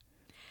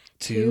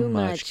Too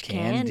much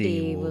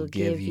candy will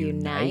give you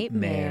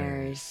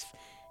nightmares.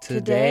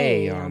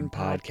 Today on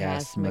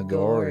Podcast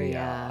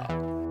Megoria.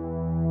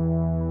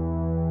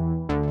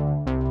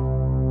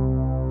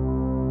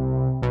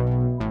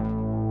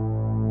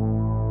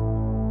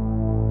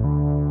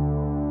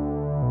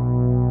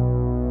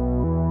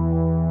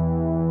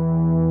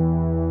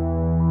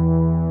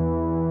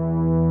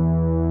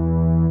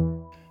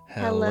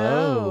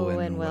 Hello,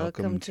 and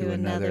welcome to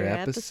another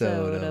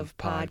episode of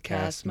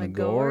Podcast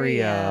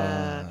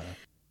Megoria.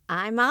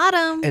 I'm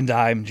Autumn. And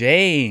I'm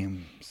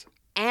James.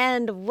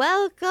 And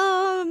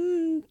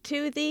welcome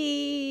to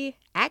the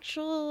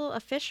actual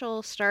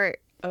official start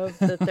of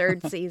the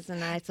third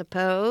season, I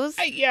suppose.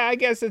 I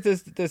guess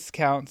this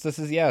counts. This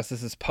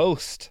is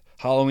post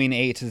Halloween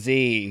A to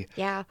Z.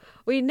 Yeah,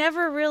 we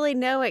never really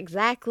know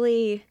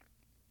exactly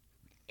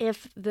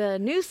if the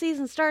new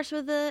season starts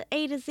with the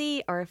A to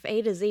Z or if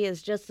A to Z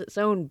is just its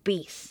own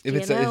beast. If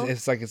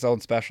it's like its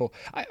own special.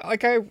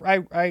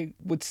 I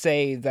would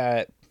say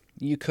that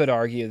you could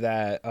argue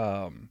that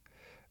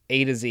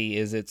A to Z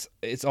is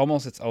it's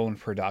almost its own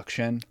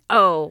production.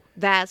 Oh,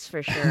 that's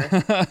for sure.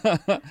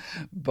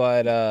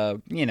 But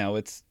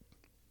it's,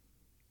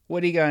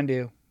 what are you gonna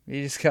do?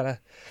 You just gotta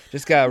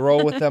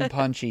roll with them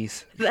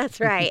punchies.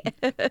 That's right.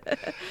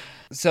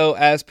 So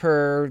as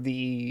per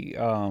the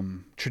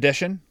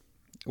tradition,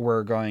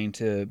 we're going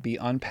to be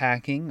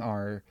unpacking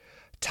our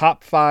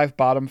top 5,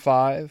 bottom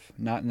 5,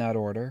 not in that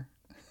order.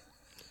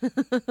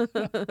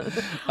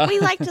 We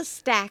like to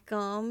stack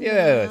them.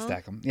 Yeah,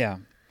 stack them. Yeah,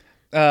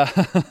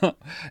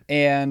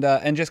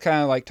 and just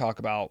kind of like talk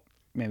about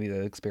maybe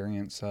the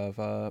experience of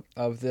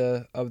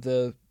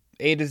the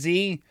A to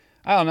Z.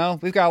 I don't know.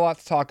 We've got a lot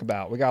to talk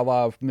about. We got a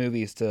lot of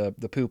movies to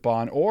poop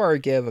on or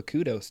give a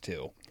kudos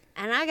to.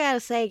 And I gotta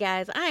say,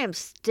 guys, I am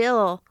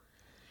still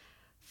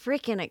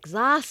freaking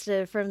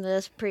exhausted from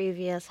this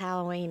previous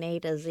Halloween A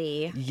to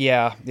Z.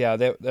 Yeah.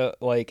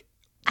 Like,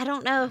 I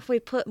don't know if we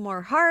put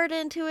more heart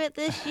into it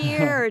this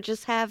year or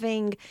just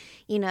having,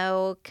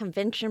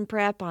 convention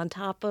prep on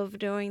top of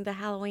doing the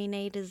Halloween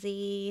A to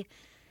Z.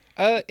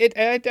 I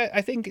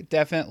think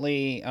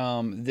definitely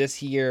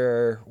this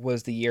year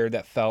was the year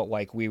that felt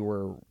like we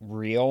were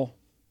real.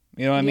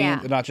 You know what I mean?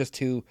 Yeah. Not just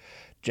two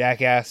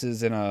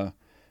jackasses in a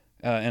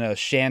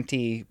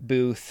shanty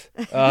booth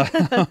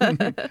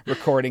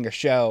recording a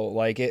show.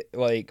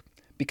 Like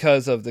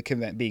because of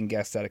the being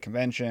guests at a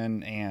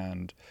convention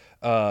and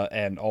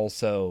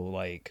also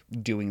like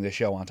doing the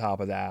show on top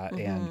of that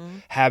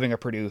and having a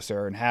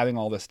producer and having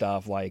all this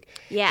stuff. Like,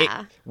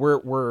 yeah,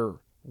 we're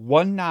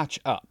one notch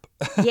up.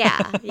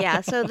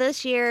 yeah. So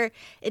this year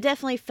it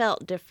definitely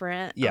felt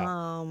different.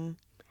 Yeah.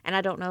 And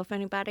I don't know if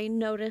anybody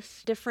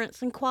noticed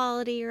difference in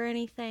quality or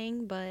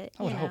anything, but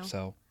I would hope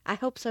so. I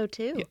hope so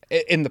too. Yeah,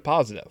 in the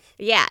positive.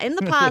 Yeah, in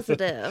the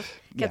positive.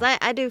 Because Yeah.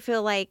 I do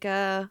feel like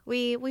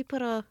we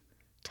put a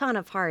ton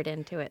of heart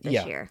into it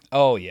this year.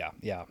 Oh, yeah.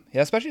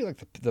 Especially like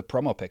the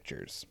promo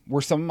pictures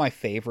were some of my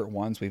favorite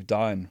ones we've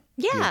done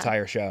the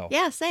entire show.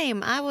 Yeah,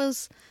 same. I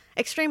was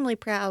extremely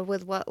proud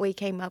with what we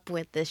came up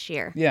with this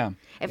year. Yeah.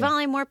 If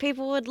only more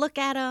people would look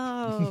at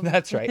them.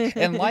 That's right.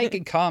 And like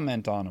and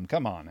comment on them.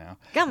 Come on now.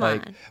 Come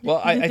on.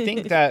 Well, I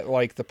think that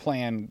like the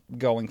plan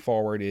going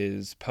forward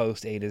is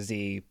post A to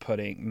Z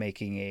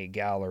making a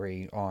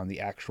gallery on the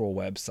actual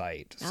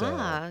website.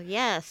 So,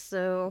 yes.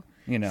 So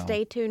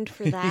stay tuned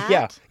for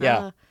that.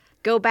 Yeah.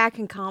 Go back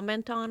and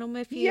comment on them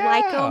if you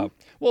like them.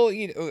 Well,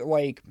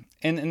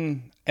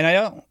 and I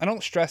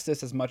don't stress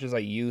this as much as I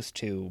used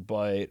to,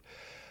 but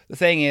the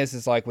thing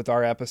is like with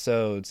our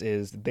episodes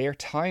is they're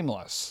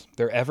timeless.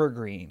 They're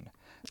evergreen.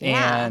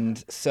 Yeah.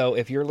 And so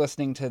if you're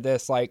listening to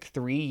this like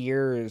 3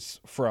 years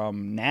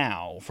from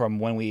now, from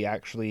when we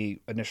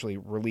actually initially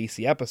release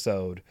the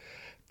episode,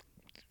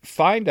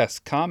 find us,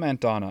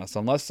 comment on us.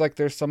 Unless like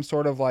there's some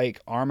sort of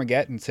like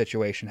Armageddon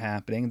situation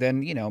happening, then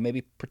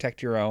maybe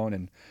protect your own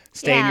and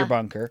stay in your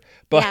bunker.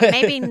 But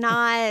maybe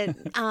not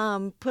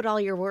put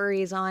all your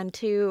worries on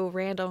two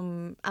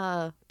random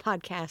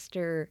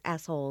podcaster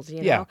assholes.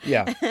 Yeah.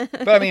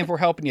 But I mean, if we're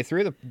helping you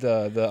through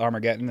the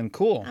Armageddon, then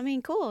cool. I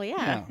mean, cool.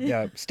 Yeah.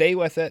 Yeah. Stay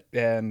with it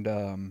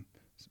and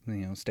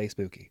stay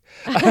spooky.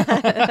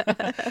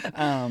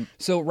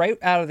 So right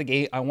out of the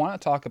gate, I want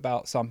to talk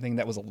about something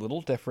that was a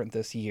little different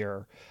this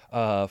year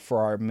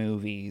for our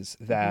movies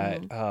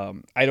that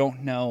I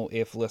don't know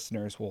if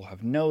listeners will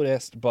have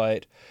noticed,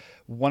 but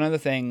one of the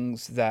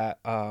things that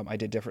I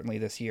did differently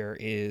this year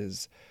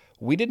is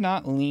we did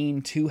not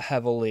lean too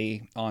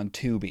heavily on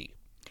Tubi.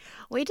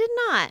 We did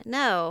not,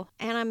 no.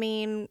 And I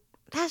mean,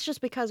 that's just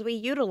because we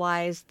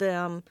utilize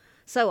them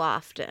so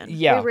often.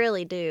 Yeah. We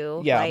really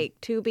do. Yeah. Like,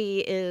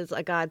 Tubi is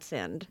a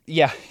godsend.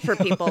 Yeah. For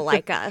people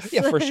like us.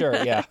 Yeah, for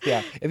sure. Yeah.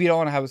 If you don't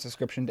want to have a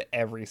subscription to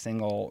every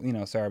single,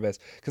 service.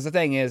 Because the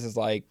thing is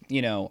like,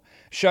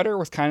 Shudder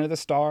was kind of the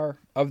star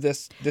of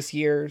this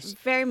year's.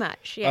 Very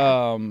much,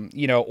 yeah.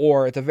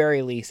 Or at the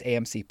very least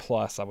AMC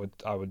Plus,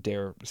 I would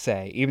dare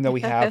say, even though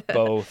we have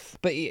both.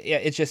 But yeah,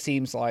 it just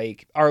seems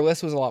like our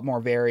list was a lot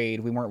more varied.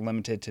 We weren't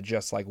limited to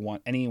just like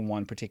any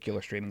one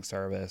particular streaming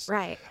service.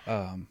 Right.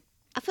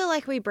 I feel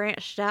like we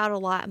branched out a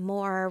lot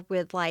more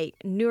with like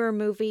newer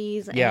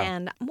movies Yeah.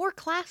 and more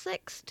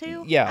classics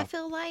too. Yeah. I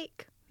feel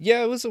like.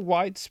 Yeah, it was a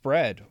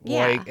widespread.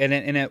 Yeah. Like, and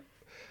it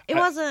It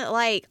wasn't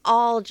like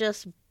all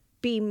just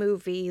B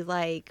movie,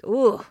 like,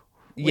 ooh,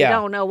 we Yeah.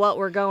 don't know what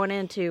we're going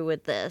into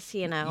with this,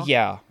 you know?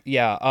 Yeah,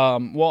 yeah.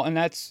 Well, and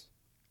that's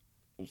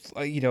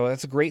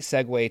that's a great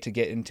segue to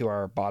get into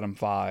our bottom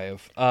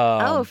five.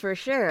 Oh, for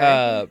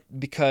sure.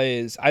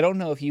 Because I don't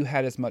know if you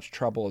had as much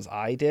trouble as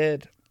I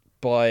did,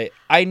 but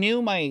I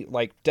knew my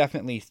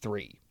definitely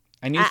three.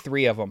 I knew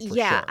three of them for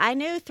yeah, sure. I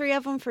knew three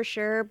of them for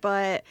sure,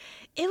 but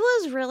it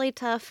was really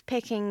tough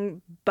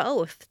picking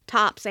both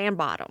tops and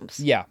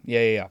bottoms. Yeah.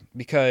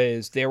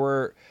 Because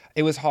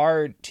it was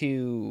hard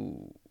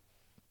to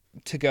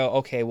go,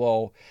 okay,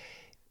 well,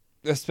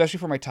 especially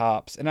for my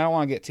tops, and I don't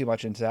want to get too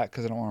much into that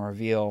because I don't want to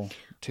reveal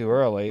too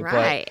early.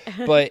 Right.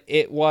 But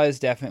it was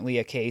definitely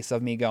a case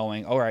of me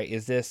going, all right,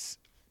 is this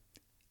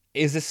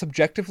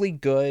subjectively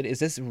good? Is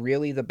this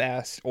really the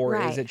best? Or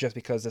Right. is it just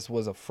because this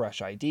was a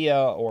fresh idea?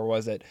 Or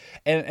was it...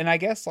 And I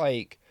guess,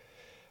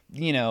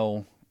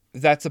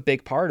 that's a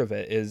big part of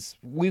it, is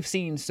we've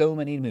seen so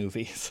many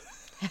movies.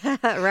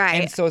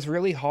 Right. And so it's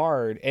really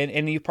hard.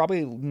 And you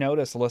probably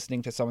notice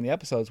listening to some of the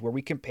episodes where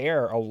we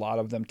compare a lot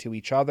of them to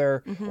each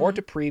other or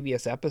to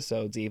previous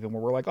episodes even,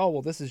 where we're like, oh,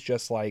 well, this is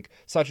just like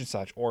such and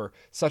such, or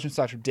such and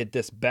such did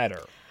this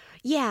better.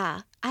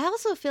 Yeah. I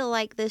also feel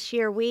like this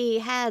year we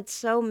had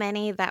so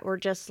many that were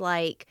just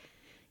like,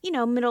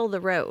 middle of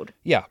the road.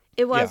 Yeah.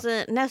 It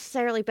wasn't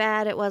necessarily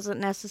bad. It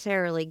wasn't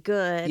necessarily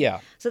good.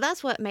 Yeah. So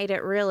that's what made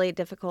it really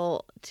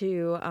difficult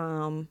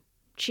to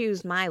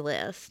choose my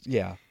list.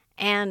 Yeah.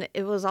 And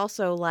it was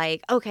also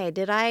like, okay,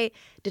 did I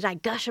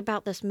gush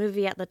about this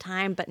movie at the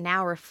time, but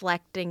now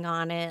reflecting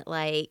on it,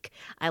 like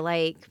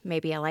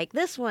maybe I like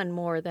this one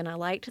more than I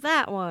liked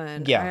that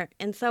one, Yeah.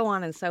 and so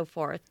on and so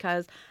forth.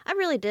 Because I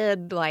really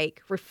did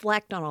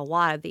reflect on a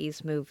lot of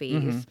these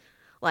movies,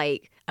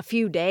 like a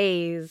few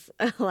days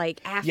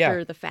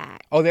after the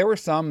fact. Oh, there were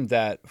some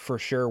that for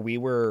sure we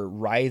were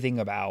writhing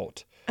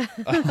about.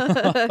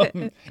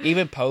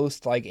 Even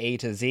post A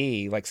to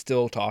Z,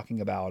 still talking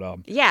about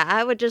them. Yeah,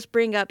 I would just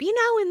bring up,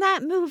 in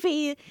that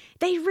movie,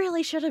 they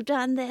really should have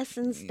done this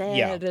instead.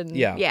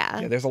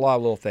 Yeah. There's a lot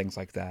of little things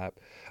like that.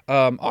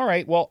 All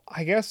right, well,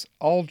 I guess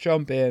I'll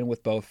jump in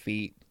with both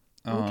feet.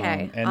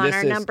 Okay, and on this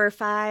our is number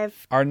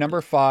 5. Our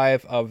number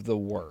 5 of the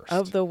worst.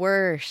 Of the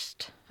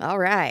worst. All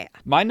right.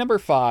 My number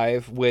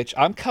 5, which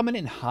I'm coming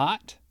in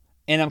hot.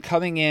 And I'm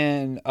coming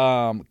in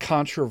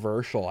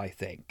controversial, I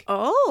think.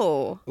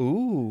 Oh.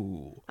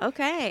 Ooh.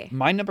 Okay.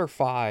 My number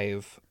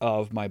 5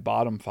 of my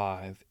bottom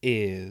 5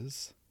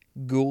 is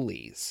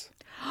Ghoulies.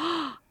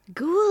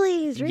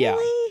 Ghoulies,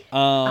 really? Yeah.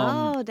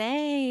 Oh,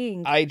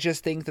 dang. I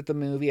just think that the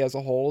movie as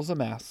a whole is a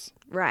mess.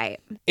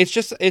 Right. It's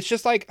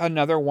just like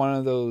another one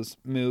of those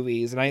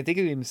movies, and I think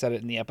I even said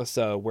it in the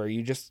episode, where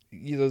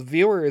the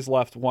viewer is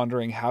left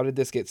wondering, how did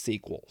this get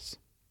sequels?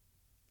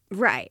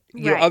 Right.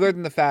 Other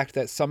than the fact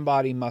that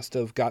somebody must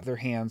have got their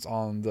hands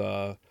on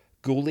the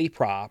ghoulie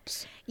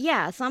props.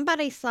 Yeah,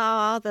 somebody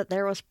saw that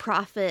there was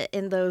profit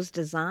in those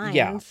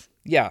designs.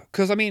 Yeah.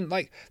 Because, I mean,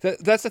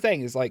 that's the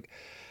thing, is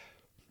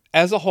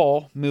as a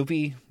whole,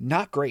 movie,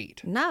 not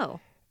great. No.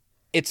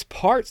 Its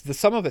parts,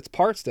 some of its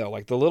parts, though,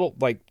 the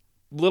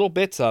little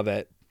bits of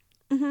it,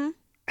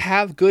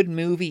 have good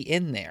movie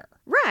in there.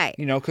 Right.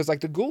 Because the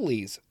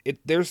Ghoulies,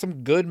 there's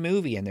some good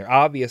movie in there,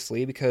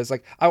 obviously, because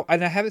I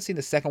haven't seen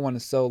the second one in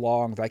so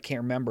long that I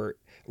can't remember.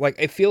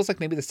 It feels like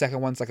maybe the second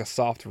one's a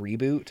soft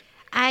reboot.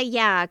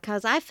 Yeah,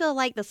 because I feel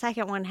like the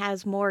second one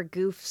has more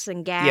goofs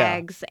and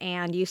gags,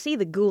 and you see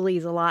the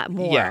Ghoulies a lot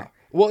more. Yeah.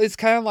 Well, it's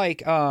kind of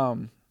like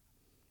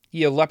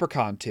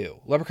Leprechaun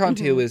 2. Leprechaun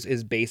 2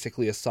 is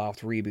basically a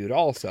soft reboot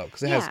also,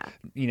 because it has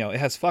it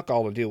has fuck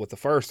all to do with the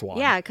first one.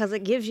 Yeah, because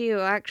it gives you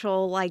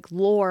actual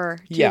lore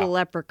to the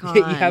Leprechaun.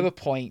 You have a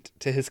point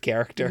to his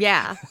character.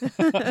 Yeah.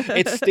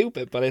 It's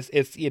stupid, but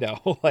it's Yeah.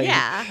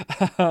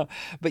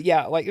 But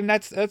yeah, and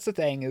that's the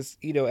thing is,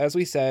 as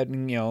we said,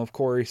 and of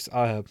course,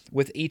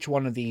 with each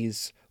one of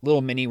these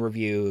little mini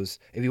reviews,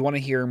 if you want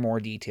to hear more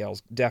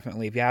details,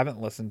 definitely, if you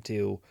haven't listened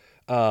to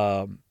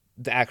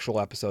the actual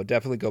episode,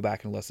 definitely go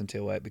back and listen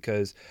to it,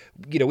 because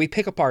we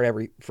pick apart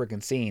every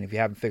freaking scene, if you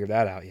haven't figured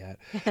that out yet.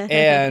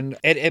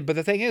 But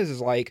the thing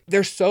is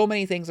there's so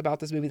many things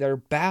about this movie that are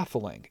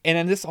baffling, and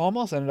then this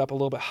almost ended up a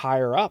little bit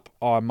higher up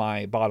on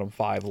my bottom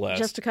 5 list,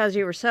 just because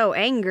you were so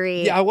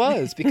angry. Yeah, I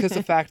was, because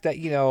the fact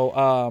that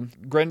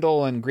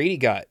Grendel and Greedy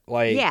Gut,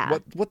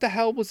 what the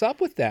hell was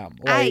up with them?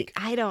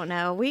 I don't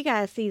know. We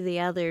gotta see the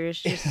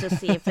others just to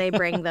see if they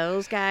bring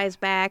those guys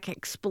back,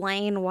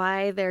 explain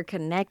why they're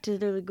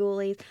connected to the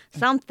Ghoulies.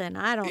 Something,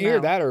 I don't know.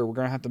 Either that, or we're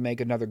gonna have to make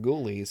another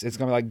Ghoulies. It's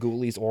gonna be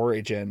Ghoulies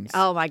Origins.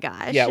 Oh my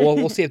gosh. Yeah, well,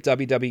 we'll see if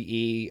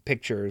WWE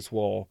Pictures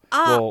will.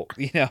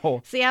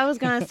 See, I was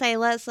gonna say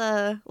let's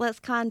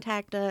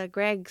contact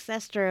Greg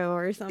Sestero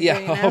or something.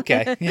 Yeah.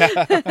 Okay.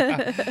 Yeah.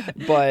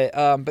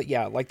 but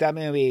yeah, that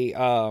movie.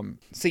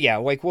 So yeah,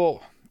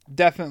 we'll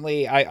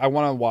definitely. I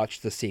want to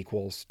watch the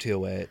sequels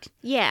to it.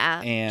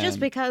 Yeah. And just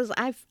because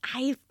I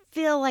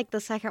feel like the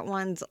second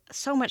one's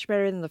so much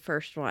better than the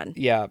first one.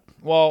 Yeah.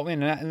 Well, I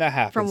mean, and that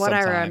happens From what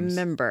sometimes.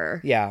 I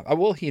remember. Yeah.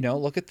 Well,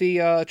 look at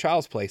the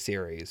Child's Play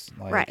series.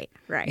 Like,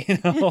 Right.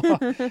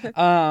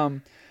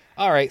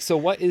 All right. So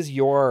what's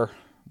your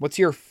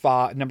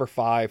number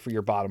 5 for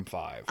your bottom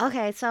 5?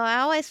 Okay, so I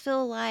always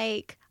feel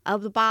like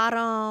of the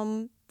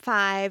bottom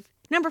 5,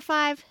 number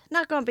 5,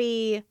 not going to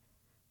be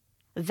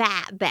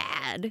that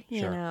bad,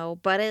 you Sure. know,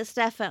 but it's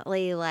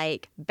definitely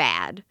like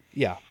bad.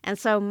 Yeah. And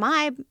so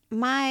my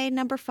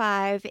number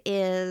 5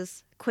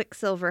 is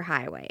Quicksilver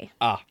Highway.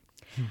 Ah.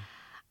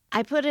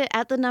 I put it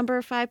at the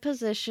number 5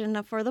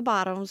 position for the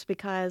bottoms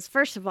because,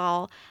 first of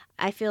all,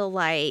 I feel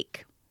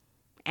like,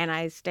 and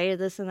I stated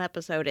this in the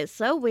episode, it's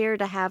so weird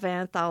to have an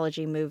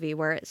anthology movie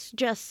where it's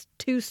just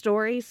 2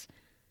 stories.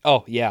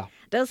 Oh, yeah.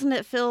 Doesn't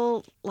it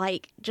feel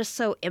like just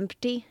so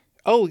empty?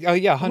 Oh,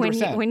 yeah,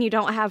 100%. When you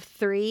don't have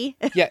 3?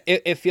 Yeah,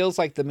 it feels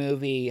like the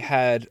movie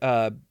had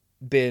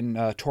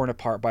been torn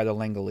apart by the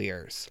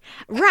Langoliers.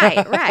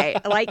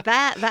 Right. Like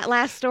that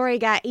last story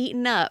got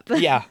eaten up.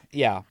 Yeah.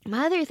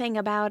 My other thing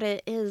about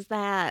it is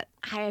that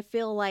I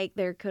feel like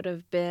there could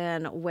have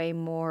been way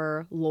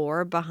more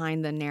lore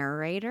behind the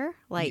narrator.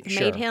 Like,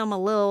 Sure. made him a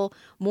little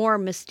more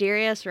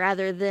mysterious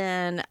rather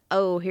than,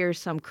 oh, here's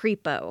some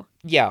creepo.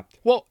 Yeah.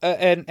 Well,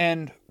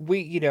 and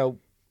we,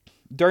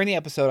 during the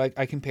episode,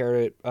 I compared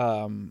it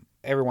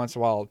every once in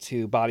a while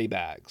to Body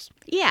Bags.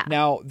 Yeah.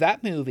 Now,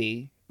 that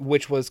movie,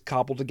 which was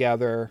cobbled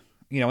together,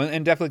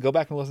 and definitely go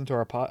back and listen to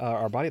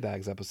our Body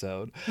Bags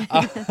episode.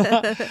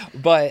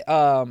 But,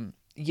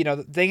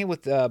 the thing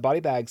with Body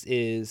Bags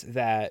is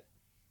that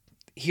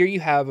here you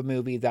have a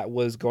movie that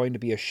was going to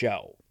be a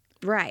show.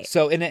 Right.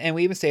 So, and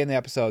we even say in the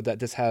episode that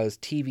this has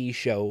TV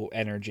show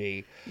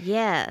energy.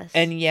 Yes.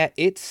 And yet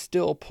it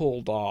still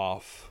pulled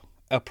off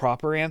a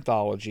proper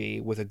anthology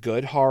with a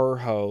good horror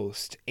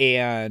host.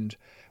 And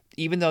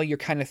even though you're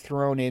kind of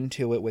thrown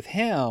into it with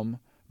him,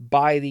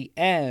 by the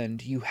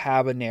end, you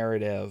have a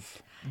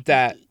narrative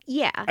that,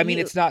 yeah. I mean,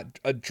 it's not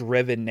a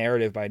driven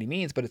narrative by any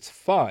means, but it's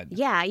fun.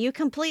 Yeah, you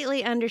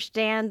completely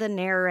understand the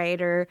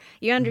narrator.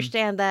 Mm-hmm. You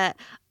understand that,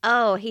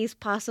 oh, he's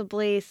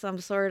possibly some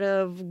sort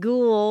of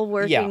ghoul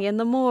working in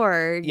the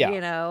morgue,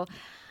 Yeah.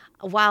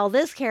 While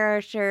this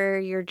character,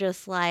 you're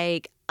just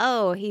like,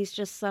 oh, he's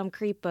just some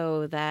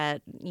creepo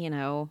that,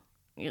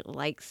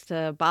 likes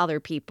to bother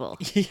people.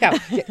 Yeah.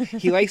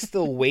 He likes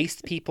to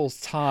waste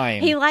people's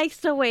time. He likes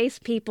to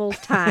waste people's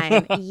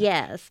time,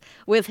 yes,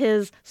 with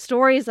his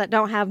stories that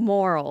don't have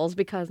morals,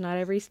 because not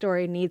every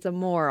story needs a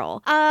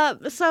moral.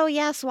 So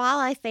yes, while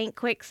I think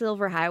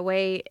Quicksilver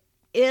Highway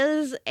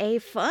is a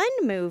fun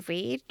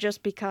movie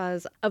just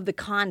because of the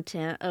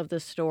content of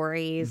the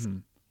stories,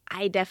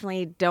 I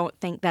definitely don't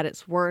think that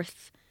it's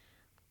worth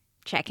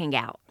checking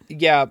out.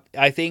 Yeah,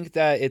 I think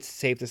that it's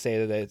safe to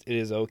say that it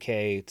is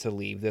okay to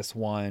leave this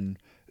one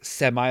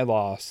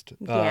semi-lost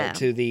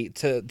to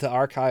the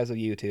archives of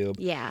YouTube.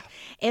 Yeah.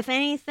 If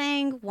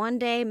anything, one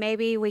day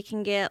maybe we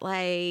can get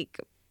like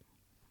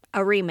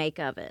a remake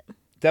of it.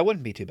 That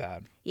wouldn't be too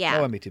bad. Yeah. That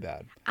wouldn't be too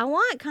bad. I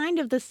want kind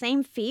of the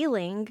same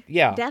feeling.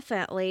 Yeah.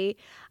 Definitely.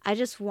 I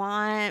just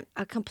want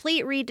a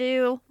complete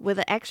redo with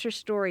an extra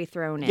story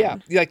thrown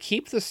in. Yeah,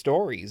 keep the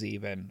stories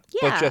even.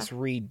 Yeah. But just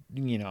read,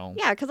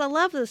 Yeah, because I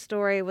love the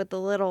story with the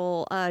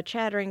little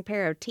chattering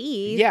pair of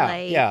teeth. Yeah,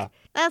 yeah.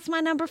 That's my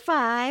number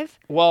 5.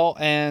 Well,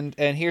 and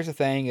here's the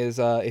thing is,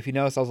 if you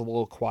notice, I was a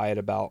little quiet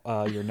about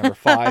your number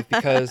 5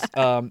 because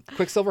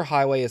Quicksilver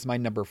Highway is my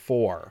number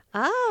 4.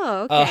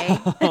 Oh,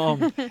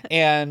 okay.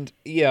 And,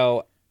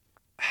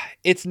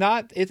 it's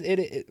not,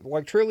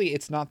 like, truly,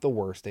 it's not the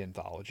worst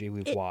anthology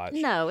we've watched.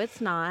 No,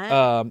 it's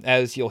not.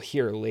 As you'll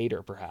hear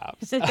later,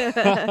 perhaps.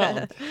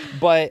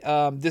 But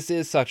this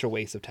is such a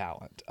waste of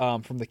talent.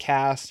 From the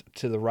cast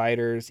to the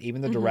writers,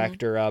 even the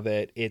director of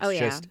it,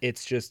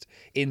 it's just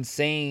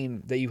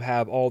insane that you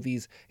have all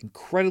these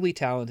incredibly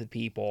talented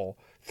people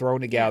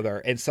thrown together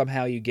and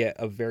somehow you get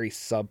a very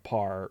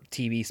subpar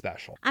TV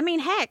special. I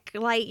mean, heck,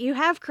 like, you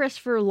have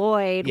Christopher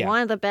Lloyd, Yeah.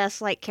 one of the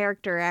best, like,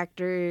 character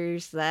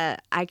actors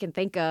that I can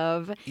think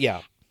of.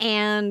 Yeah.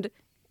 And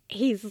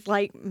he's,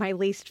 like, my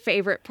least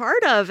favorite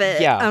part of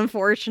it, Yeah.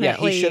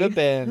 unfortunately. Yeah, he should have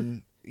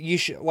been,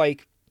 and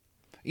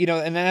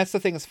then that's the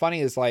thing that's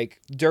funny is,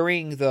 like,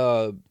 during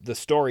the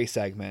story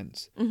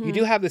segments, you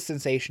do have this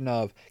sensation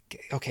of,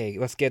 okay,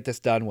 let's get this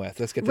done with.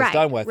 Let's get this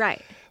done with.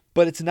 Right.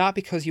 But it's not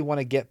because you want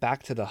to get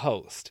back to the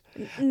host.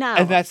 No.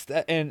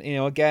 And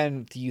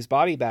again, to use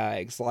Body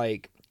Bags,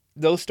 like,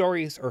 those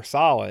stories are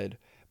solid,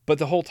 but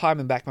the whole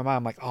time in the back of my mind,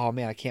 I'm like, oh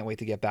man, I can't wait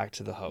to get back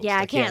to the host. Yeah,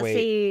 I can't wait.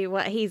 see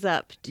what he's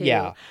up to.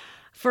 Yeah.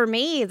 For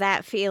me,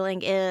 that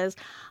feeling is,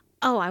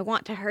 oh, I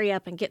want to hurry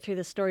up and get through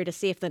the story to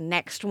see if the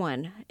next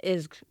one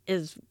is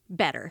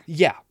better.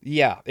 Yeah,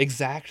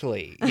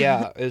 exactly.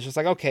 Yeah, it's just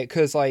like, okay,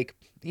 because, like,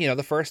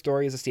 the first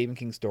story is a Stephen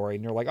King story,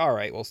 and you're like, all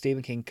right, well,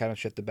 Stephen King kind of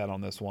shit the bed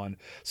on this one.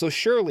 So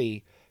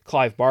surely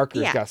Clive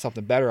Barker's got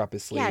something better up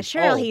his sleeve. Yeah,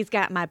 surely he's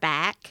got my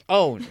back.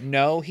 Oh,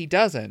 no, he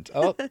doesn't.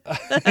 Oh,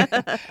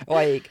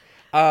 like,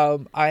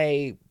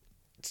 I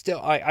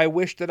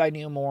wish that I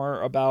knew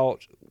more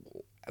about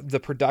the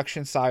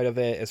production side of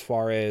it, as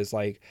far as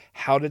like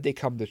how did they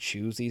come to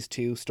choose these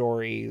two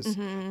stories,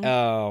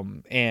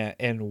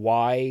 and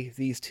why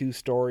these two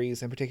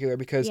stories in particular,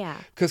 because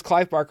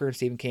Clive Barker and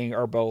Stephen King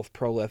are both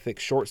prolific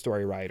short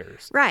story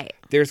writers. Right.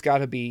 There's got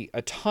to be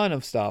a ton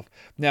of stuff.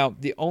 Now,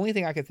 the only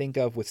thing I can think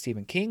of with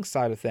Stephen King's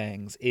side of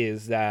things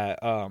is that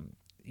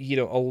you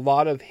know, a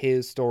lot of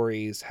his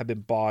stories have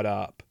been bought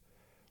up.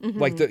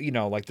 Like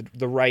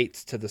the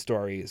rights to the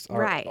stories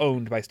are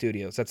owned by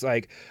studios. That's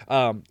like,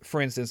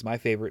 for instance, my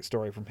favorite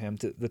story from him,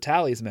 The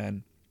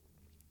Talisman,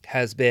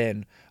 has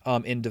been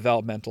in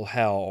developmental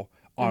hell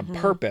on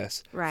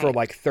purpose for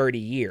like 30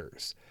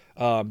 years,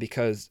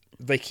 because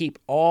they keep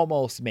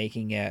almost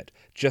making it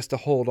just to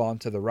hold on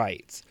to the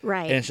rights.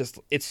 Right. And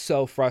it's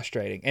so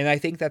frustrating. And I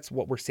think that's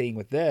what we're seeing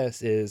with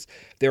this is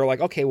they're like,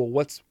 okay, well,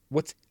 what's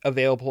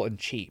available and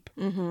cheap?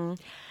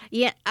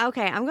 Yeah.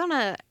 Okay. I'm going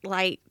to,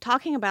 like,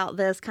 talking about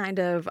this kind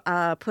of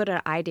put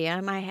an idea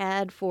in my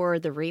head for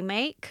the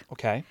remake.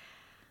 Okay.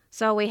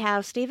 So we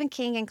have Stephen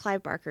King and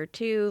Clive Barker,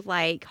 two,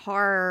 like,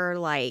 horror,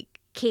 like,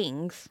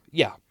 kings.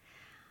 Yeah.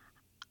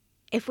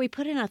 If we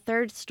put in a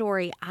third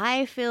story,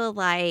 I feel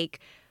like,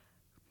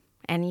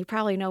 and you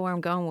probably know where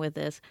I'm going with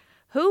this,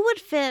 who would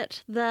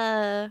fit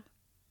the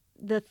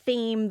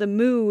theme, the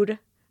mood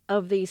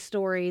of these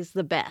stories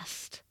the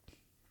best?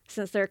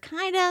 Since they're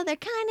kind of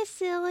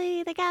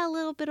silly, they got a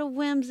little bit of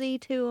whimsy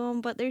to them,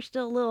 but they're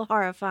still a little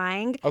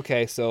horrifying.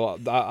 Okay, so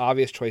the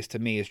obvious choice to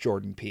me is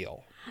Jordan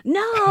Peele.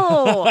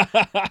 No!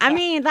 I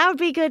mean, that would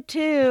be good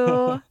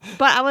too.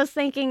 But I was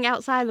thinking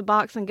outside the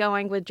box and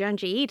going with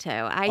Junji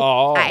Ito.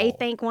 I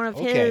think one of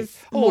his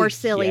more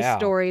silly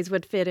stories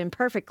would fit in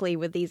perfectly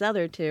with these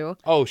other two.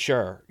 Oh,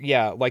 sure.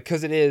 Yeah, like,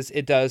 because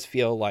it does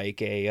feel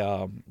like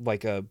a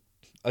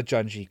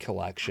Junji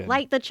collection.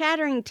 Like the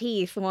Chattering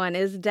Teeth one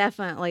is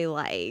definitely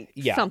like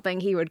something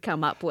he would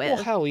come up with.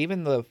 Well, hell,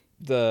 even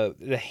the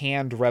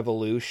Hand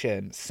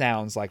Revolution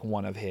sounds like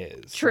one of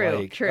his.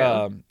 True.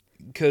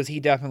 Because he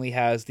definitely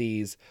has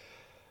these.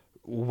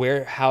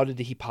 How did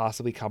he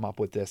possibly come up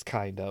with this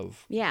kind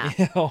of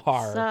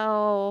horror?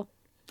 So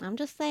I'm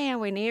just saying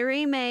we need a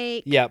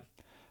remake. Yep.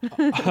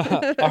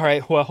 All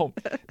right. Well,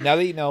 now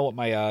that you know what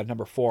my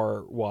number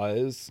 4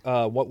 was,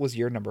 what was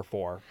your number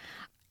 4?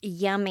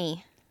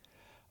 Yummy.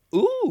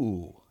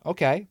 Ooh.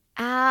 Okay.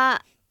 And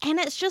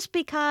it's just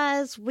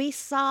because we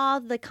saw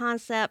the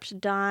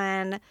concept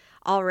done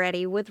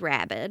already with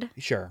Rabid.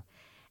 Sure.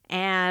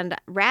 And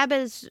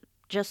Rabid's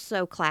just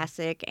so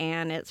classic,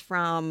 and it's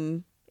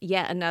from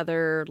yet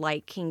another,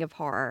 like, King of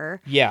Horror.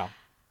 Yeah.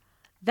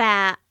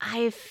 That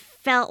I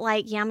felt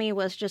like Yummy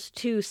was just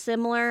too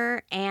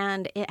similar,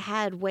 and it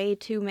had way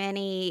too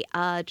many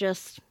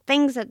just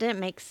things that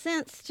didn't make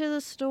sense to the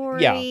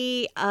story.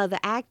 Yeah. The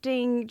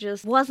acting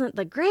just wasn't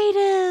the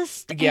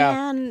greatest.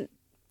 Yeah. And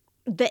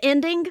the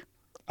ending,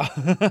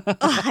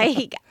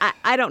 like,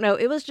 I don't know.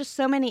 It was just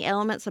so many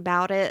elements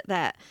about it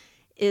that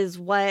is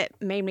what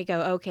made me go,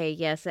 okay,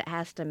 yes, it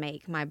has to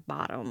make my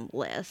bottom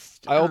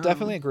list. I'll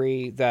definitely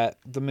agree that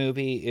the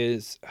movie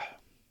is...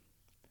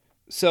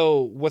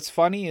 So what's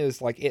funny is,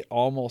 like, it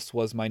almost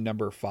was my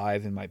number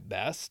 5 in my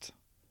best.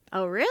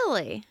 Oh,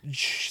 really?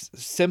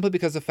 Simply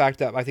because of the fact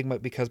that I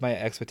think because my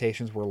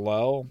expectations were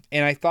low,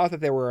 and I thought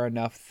that there were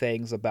enough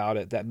things about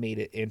it that made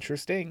it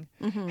interesting.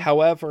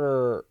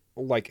 However,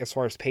 like, as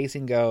far as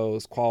pacing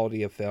goes,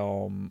 quality of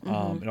film,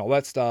 and all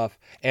that stuff,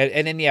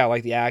 and then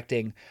like the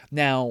acting.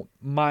 Now,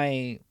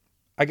 I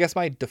guess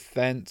my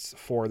defense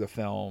for the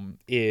film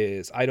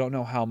is I don't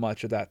know how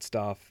much of that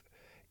stuff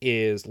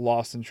is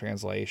lost in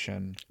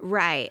translation.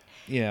 Right.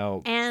 You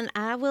know. And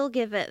I will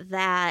give it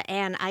that.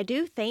 And I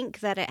do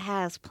think that it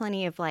has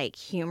plenty of, like,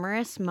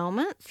 humorous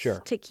moments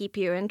to keep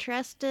you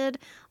interested.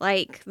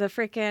 Like the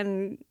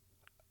freaking...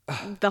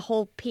 the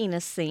whole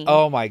penis scene.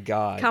 Oh my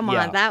God. Come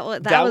on. That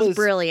was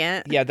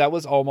brilliant. Yeah, that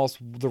was almost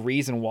the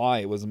reason why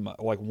it was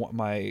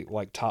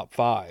my top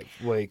 5.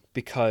 Like,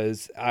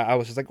 because I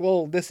was just like,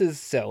 well, this is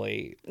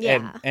silly.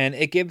 Yeah. And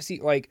it gives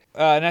you, like,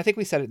 and I think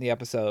we said it in the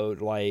episode,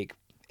 like,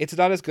 it's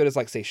not as good as,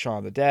 like, say, Shaun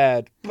of the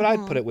Dead, but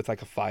I'd put it with,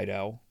 like, a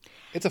Fido.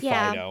 It's a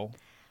Fido.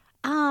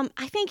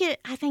 I think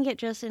it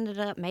just ended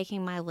up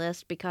making my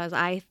list because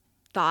I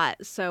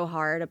thought so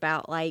hard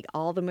about, like,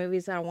 all the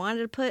movies that I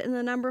wanted to put in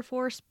the number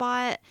 4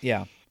 spot.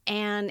 Yeah.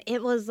 And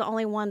it was the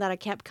only one that I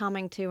kept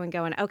coming to and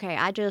going, okay,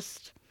 I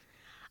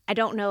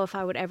don't know if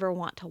I would ever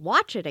want to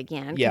watch it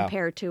again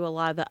compared to a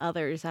lot of the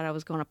others that I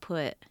was going to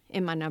put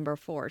in my number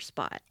 4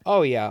 spot.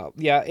 Oh, yeah.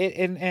 Yeah.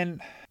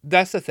 And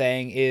that's the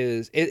thing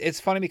is it's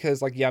funny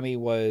because, like, Yummy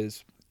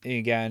was,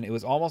 again, it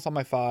was almost on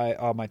my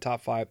top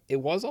 5. It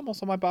was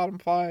almost on my bottom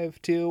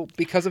 5 too,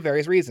 because of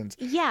various reasons.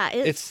 Yeah.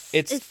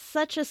 It's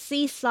such a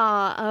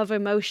seesaw of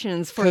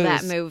emotions for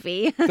that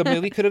movie. The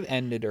movie could have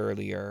ended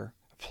earlier.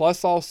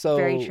 Plus, also,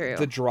 very true.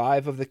 The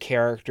drive of the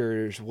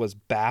characters was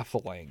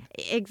baffling.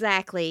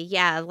 Exactly.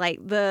 Yeah. Like,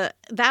 that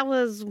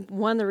was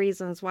one of the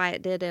reasons why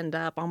it did end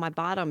up on my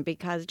bottom,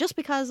 because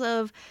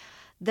of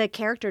the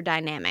character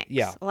dynamics.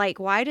 Yeah. Like,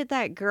 why did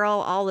that girl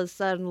all of a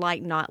sudden,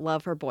 like, not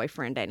love her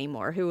boyfriend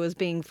anymore, who was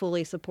being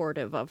fully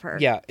supportive of her?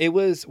 Yeah,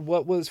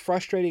 what was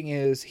frustrating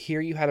is here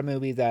you had a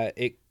movie that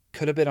it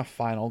could have been a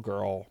final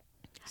girl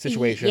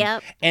situation.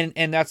 Yep.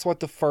 And that's what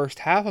the first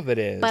half of it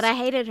is. But I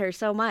hated her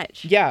so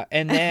much. Yeah,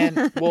 and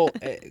then, well,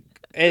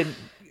 and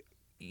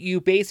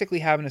you basically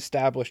have an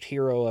established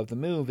hero of the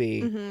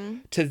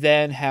movie to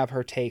then have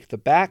her take the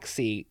back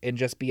seat and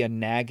just be a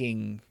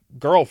nagging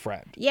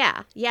girlfriend.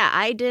 Yeah,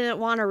 I didn't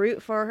want to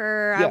root for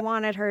her. Yeah. I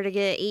wanted her to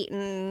get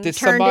eaten, Did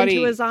turned somebody-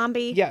 into a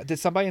zombie. Yeah, did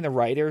somebody in the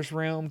writer's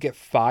room get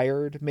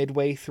fired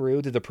midway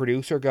through? Did the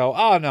producer go,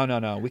 oh,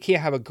 no, we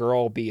can't have a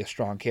girl be a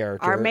strong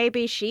character? Or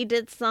maybe she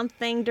did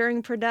something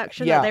during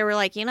production Yeah. that they were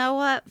like, you know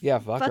what? Yeah,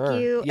 fuck her.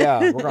 you. Yeah,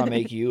 we're going to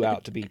make you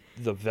out to be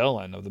the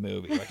villain of the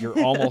movie. Like, you're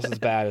almost as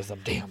bad as them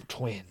damn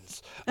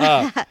twins.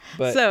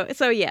 But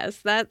So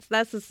yes,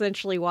 that's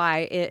essentially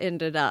why it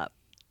ended up.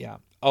 yeah.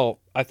 Oh,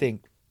 I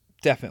think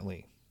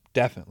definitely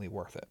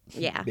worth it.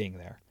 Yeah. Being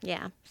there.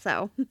 Yeah.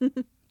 So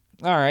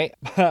All right.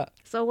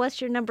 so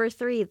what's your number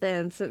 3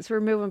 then? Since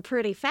we're moving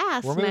pretty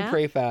fast, We're moving Matt?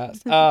 pretty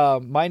fast.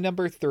 My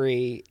number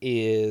 3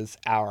 is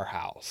Our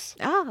House.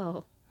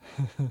 Oh,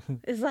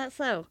 is that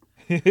so?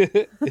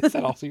 Is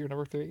that also your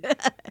number 3?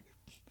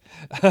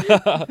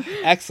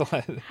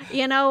 Excellent.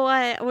 You know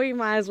what? We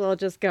might as well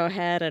just go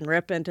ahead and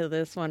rip into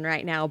this one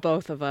right now,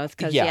 both of us,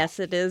 because Yeah. yes,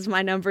 it is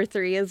my number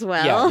 3 as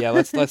well. Yeah.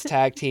 Let's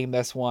tag team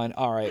this one.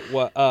 All right.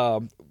 What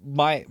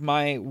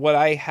what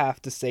I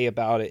have to say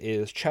about it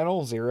is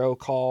Channel Zero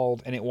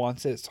called and it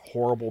wants its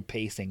horrible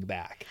pacing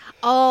back.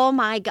 Oh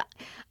my god.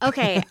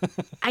 Okay,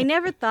 I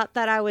never thought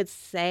that I would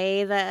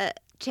say that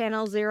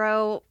Channel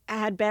Zero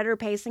had better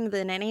pacing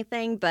than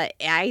anything, but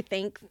I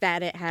think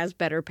that it has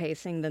better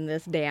pacing than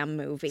this damn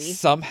movie.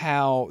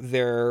 Somehow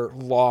their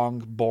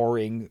long,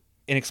 boring,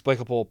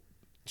 inexplicable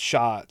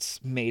shots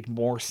made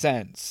more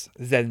sense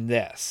than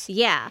this.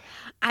 Yeah,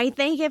 I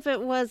think if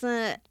it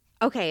wasn't...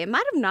 Okay, it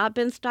might have not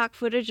been stock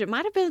footage. It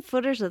might have been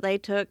footage that they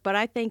took, but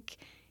I think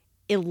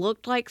it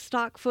looked like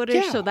stock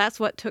footage, Yeah. so that's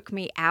what took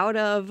me out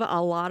of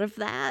a lot of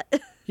that.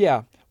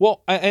 Yeah.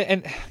 Well,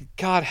 and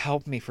God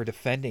help me for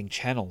defending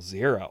Channel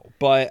Zero,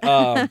 but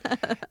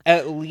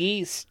at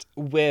least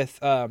with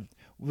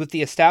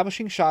the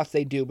establishing shots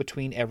they do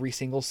between every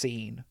single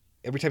scene,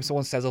 every time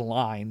someone says a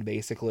line,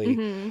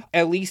 basically,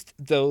 at least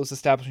those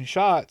establishing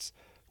shots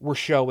were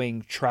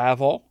showing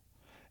travel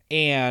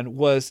and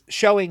was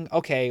showing,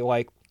 okay,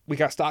 like we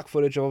got stock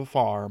footage of a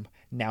farm.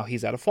 Now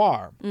he's at a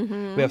farm.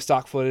 We have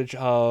stock footage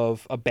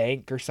of a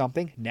bank or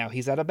something. Now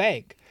he's at a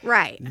bank.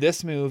 Right.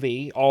 This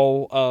movie,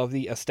 all of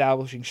the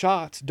establishing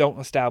shots don't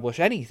establish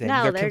anything.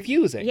 No, they're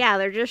confusing. Yeah,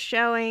 they're just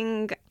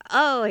showing,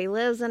 oh, he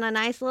lives in a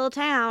nice little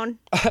town.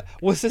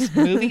 Was this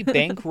movie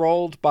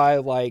bankrolled by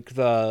like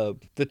the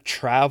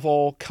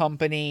travel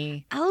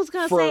company I was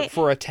going to say,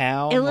 for a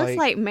town? it looks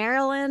like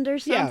Maryland or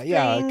something.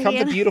 Yeah. Come you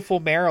to know? beautiful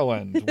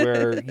Maryland,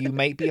 where you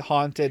might be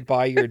haunted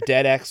by your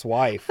dead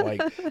ex-wife.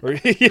 Like, or,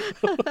 yeah,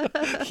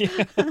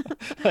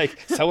 like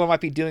someone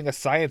might be doing a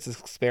science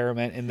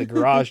experiment in the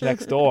garage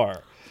next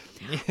door.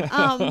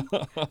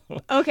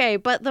 Okay,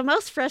 but the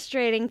most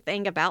frustrating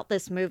thing about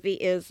this movie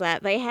is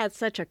that they had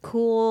such a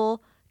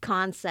cool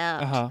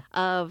concept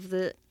of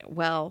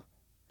well,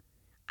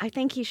 I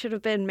think he should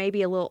have been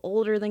maybe a little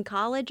older than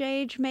college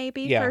age,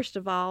 maybe, Yeah. first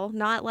of all,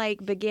 not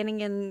like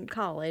beginning in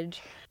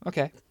college.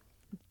 Okay.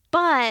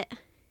 But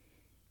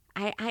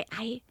I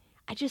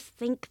just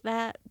think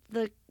that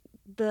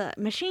the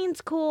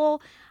machine's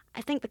cool.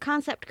 I think the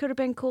concept could have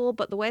been cool,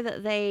 but the way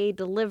that they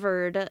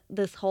delivered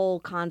this whole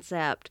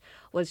concept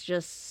was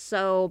just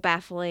so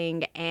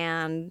baffling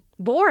and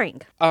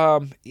boring.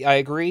 I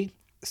agree.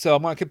 So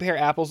I'm going to compare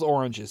apples to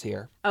oranges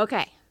here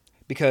Okay,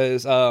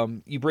 because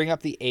you bring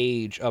up the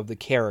age of the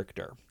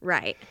character.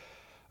 right.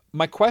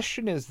 My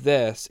question is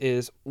this,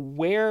 is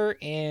where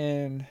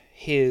in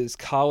his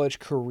college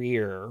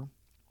career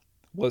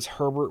was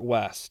Herbert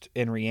West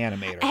in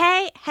Reanimator?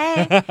 Hey,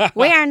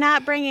 we are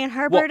not bringing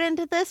Herbert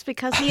into this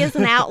because he is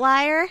an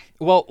outlier.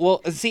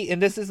 Well, see,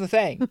 and this is the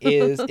thing,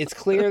 is it's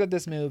clear that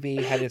this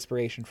movie had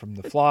inspiration from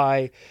The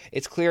Fly.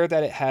 It's clear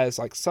that it has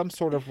like some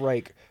sort of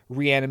like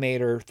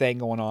Reanimator thing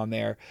going on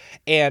there.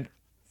 And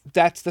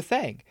that's the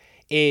thing,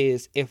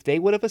 is if they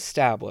would have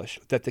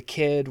established that the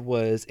kid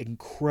was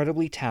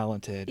incredibly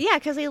talented, Yeah,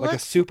 because he like a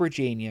looks super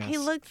genius. he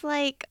looks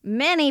like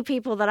many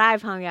people that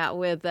I've hung out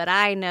with that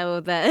I know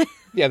that.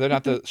 Yeah, they're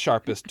not the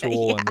sharpest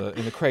tool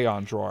in the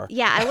crayon drawer.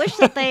 Yeah, I wish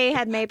that they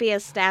had maybe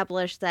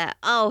established that,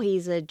 oh,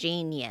 he's a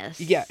genius.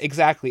 Yeah,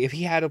 exactly. If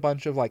he had a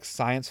bunch of like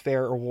science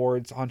fair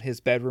awards on his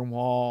bedroom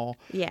wall.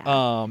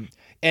 Yeah.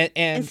 And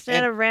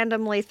Instead of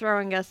randomly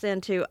throwing us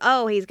into,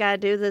 oh, he's got to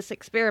do this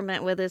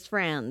experiment with his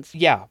friends.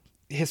 yeah,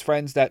 his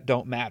friends that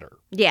don't matter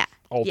Yeah.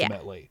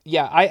 ultimately.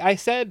 Yeah, I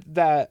said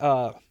that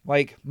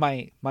like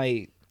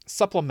my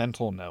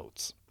supplemental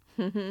notes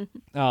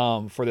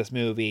for this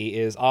movie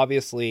is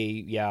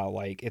obviously, yeah,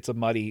 like it's a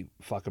muddy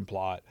fucking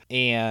plot,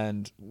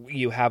 and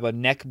you have a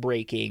neck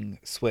breaking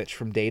switch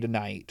from day to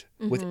night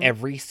with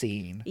every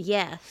scene.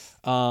 Yes.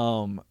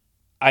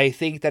 I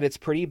think that it's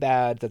pretty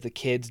bad that the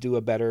kids do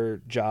a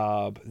better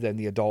job than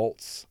the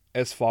adults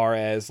as far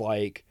as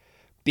like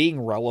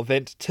being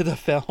relevant to the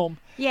film.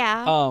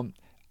 Yeah.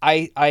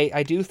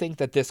 I do think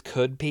that this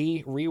could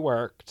be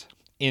reworked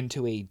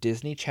into a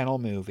Disney Channel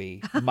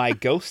movie, My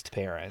Ghost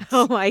Parents.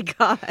 Oh my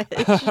gosh.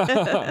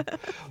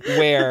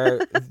 Where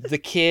the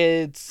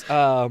kids,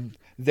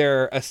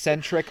 their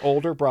eccentric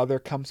older brother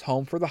comes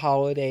home for the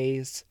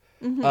holidays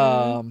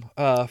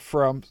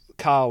from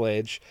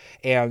college,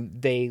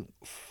 and they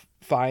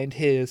find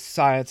his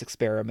science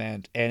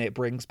experiment, and it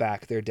brings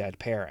back their dead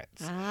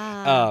parents.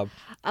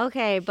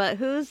 Okay,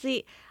 but is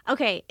the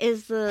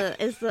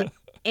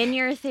in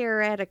your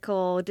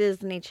theoretical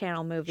Disney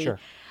Channel movie, Sure.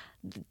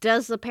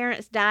 does the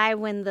parents die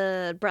when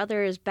the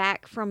brother is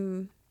back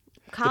from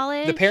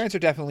college? The parents are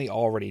definitely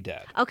already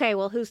dead. Okay,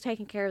 well, who's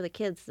taking care of the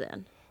kids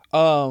then?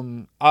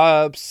 Some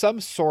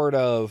sort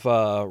of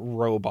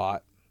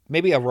robot.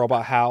 Maybe a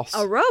robot house.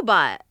 A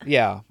robot.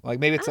 Yeah, like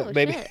maybe it's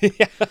maybe shit.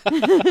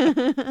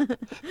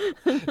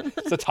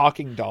 it's a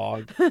talking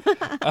dog.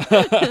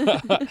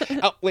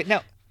 Oh wait,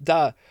 no,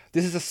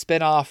 this is a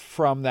spin-off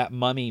from that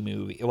Mummy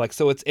movie. Like,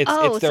 so it's their,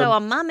 so a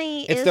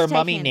mummy. It's their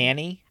mummy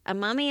nanny. A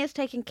mummy is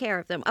taking care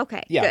of them.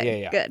 Okay. Yeah,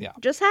 good, good. yeah.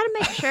 Just had to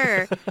make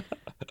sure.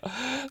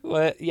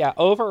 But yeah,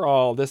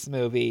 overall, this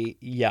movie,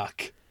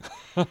 yuck.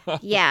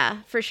 Yeah,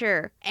 for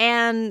sure.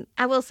 And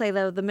I will say,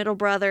 though, the middle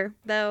brother,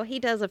 though, he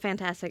does a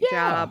fantastic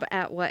job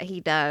at what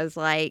he does.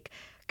 Like,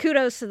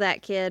 kudos to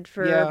that kid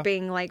for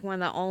being, like,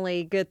 one of the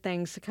only good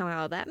things to come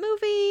out of that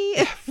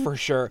movie. For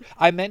sure.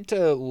 I meant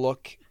to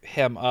look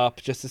him up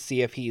just to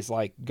see if he's,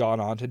 like, gone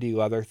on to do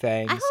other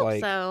things. I hope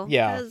so.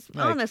 Yeah. Because,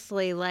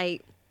 honestly,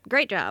 like,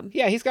 great job.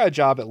 Yeah, he's got a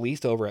job at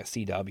least over at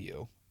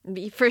CW.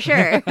 For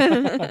sure.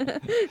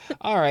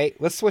 All right,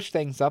 let's switch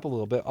things up a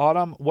little bit.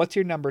 Autumn, what's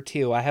your number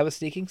 2? I have a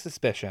sneaking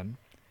suspicion.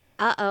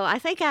 Uh-oh, I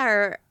think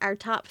our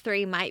top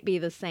 3 might be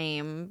the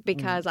same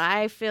because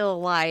I feel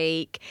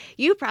like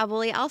you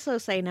probably also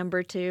say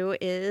number 2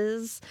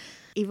 is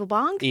Evil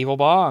Bong? Evil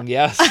Bong,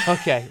 yes.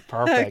 Okay,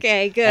 perfect.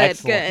 Okay, good,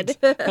 Excellent.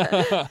 good.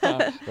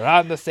 We're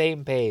on the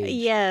same page.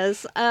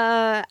 Yes.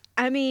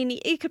 I mean,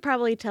 you could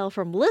probably tell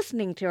from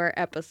listening to our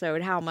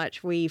episode how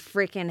much we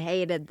freaking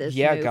hated this movie.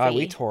 Yeah, God,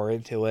 we tore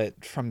into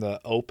it from the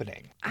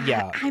opening.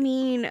 Yeah. I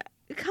mean,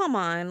 come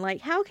on.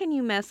 Like, how can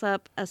you mess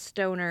up a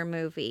stoner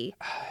movie?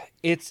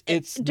 It's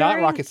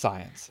not rocket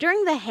science.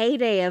 During the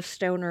heyday of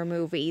stoner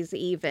movies,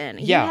 even.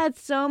 Yeah. You had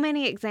so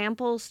many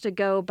examples to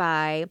go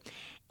by,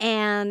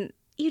 and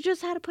you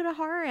just had to put a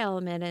horror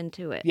element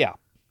into it. Yeah.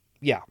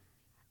 Yeah.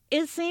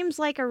 It seems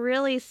like a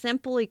really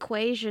simple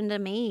equation to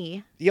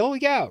me. Oh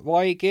yeah,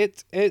 like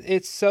it's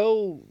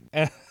so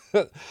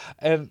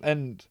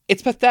and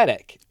it's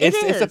pathetic.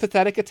 It's a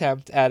pathetic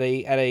attempt at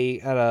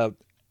a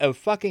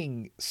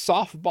fucking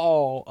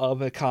softball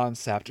of a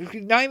concept.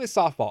 Not even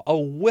softball, a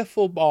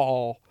wiffle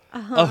ball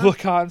of a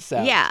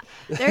concept. Yeah.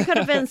 There could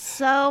have been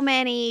so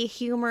many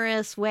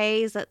humorous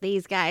ways that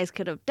these guys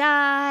could have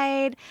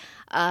died.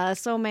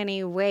 So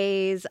many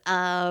ways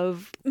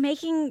of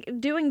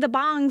doing the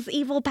Bong's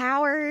evil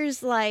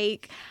powers.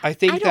 Like, I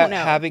think don't that know.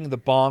 having the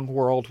Bong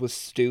world was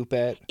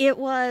stupid. It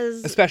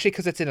was. Especially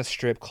because it's in a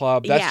strip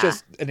club. That's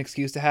just an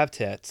excuse to have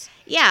tits.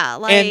 Yeah,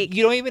 like. And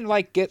you don't even,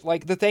 like, get,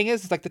 like, the thing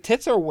is like, the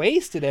tits are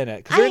wasted in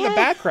it because they're in the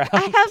background.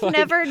 I have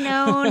never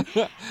known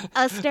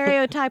a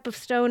stereotype of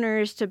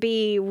stoners to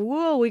be,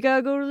 whoa, we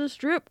gotta go to the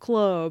strip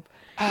club.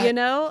 You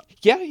know?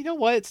 Yeah, you know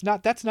what?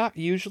 That's not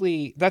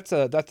usually that's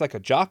like a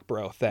jock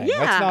bro thing. Yeah,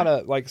 that's not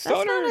a like that's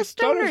not a stoners.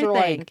 stoner Stoners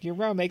are thing. like, you're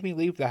gonna make me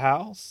leave the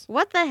house,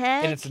 What the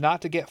heck? and it's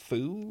not to get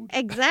food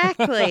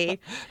Exactly.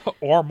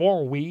 or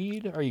more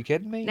weed. Are you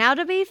kidding me? Now,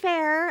 to be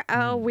fair,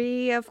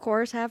 we, of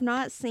course, have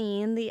not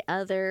seen the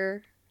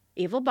other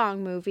Evil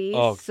Bong movies.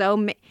 Oh,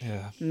 so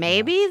yeah,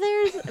 maybe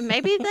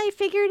maybe they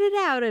figured it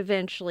out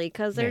eventually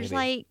because there's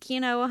Maybe.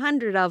 like,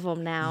 100 of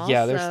them now.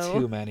 yeah. There's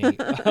so too many.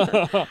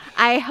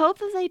 I hope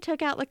that they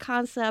took out the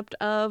concept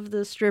of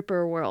the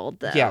stripper world,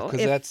 though. Yeah,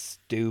 because that's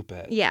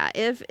stupid. Yeah,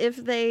 if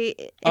they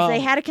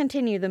had to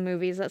continue the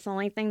movies, that's the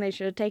only thing they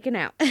should have taken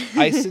out.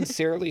 I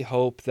sincerely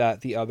hope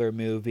that the other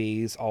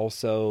movies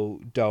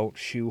also don't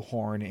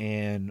shoehorn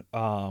in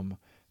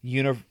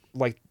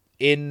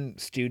in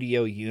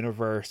studio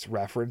universe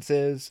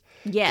references.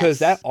 Yes. Because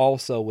that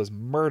also was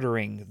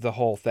murdering the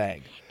whole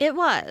thing. It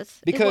was.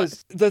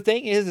 Because the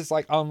thing is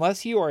like,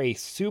 unless you are a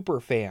super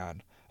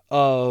fan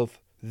of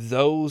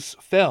those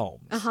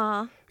films,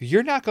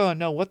 you're not going to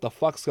know what the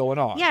fuck's going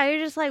on. Yeah,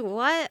 you're just like,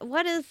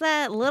 what is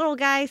that little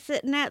guy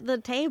sitting at the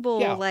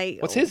table? Yeah. Like,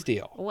 What's his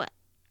deal?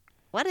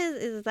 What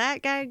is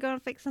that guy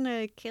fixing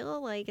to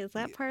kill? Like, is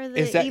that part of the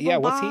Is that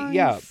Evil what's he? Bong's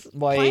Yeah,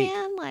 like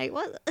plan? Like,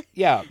 what?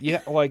 Yeah,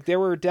 like there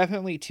were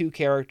definitely two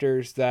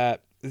characters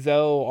that,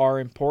 though, are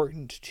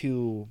important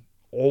to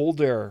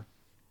older,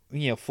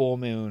 full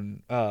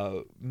moon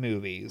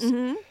movies.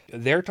 Mm-hmm.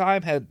 Their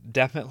time had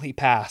definitely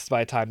passed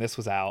by the time this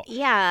was out.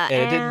 Yeah, and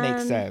it didn't make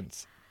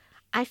sense.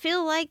 I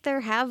feel like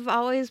there have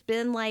always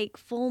been like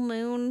full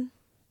moon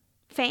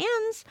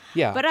fans.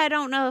 Yeah. But I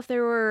don't know if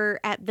there were,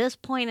 at this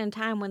point in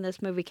time when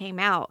this movie came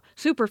out,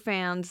 super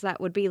fans that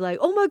would be like,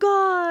 oh my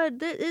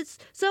God, it's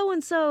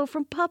so-and-so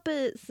from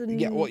Puppets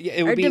and, it would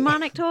or be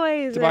Demonic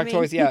Toys. Demonic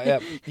Toys, yeah.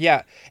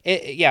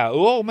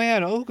 Oh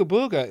man, Ooga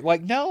Booga.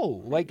 Like,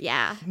 no. Like,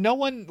 Yeah. no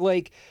one,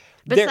 like...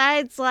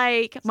 Besides,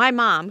 like, my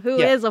mom, who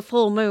is a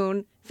Full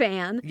Moon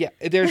fan. Yeah,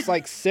 there's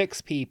like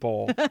 6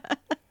 people.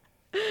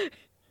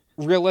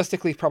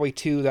 Realistically, probably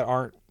 2 that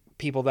aren't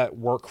people that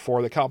work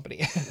for the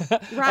company.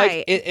 Right.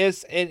 Like, it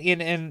is,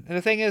 and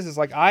the thing is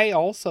like, I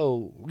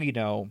also,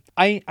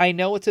 I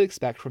know what to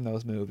expect from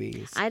those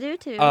movies. I do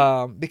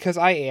too. Because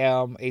I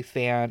am a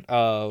fan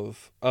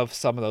of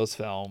some of those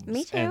films.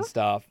 Me too. And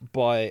stuff,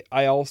 but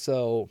I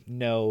also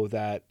know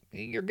that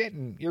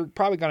you're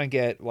probably gonna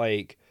get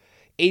like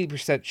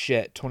 80%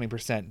 shit,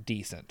 20%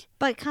 decent.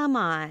 But come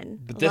on.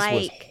 But this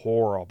was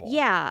horrible.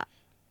 Yeah.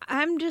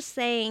 I'm just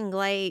saying,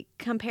 like,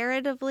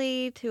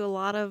 comparatively to a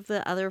lot of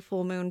the other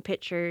Full Moon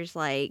pictures,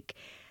 like,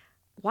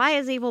 why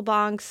is Evil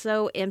Bong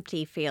so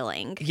empty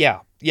feeling? Yeah.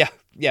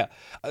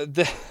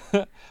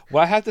 What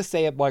I have to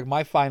say, like,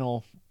 my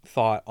final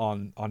thought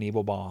on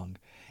Evil Bong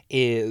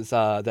is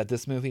that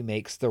this movie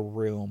makes The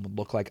Room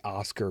look like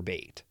Oscar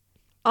bait.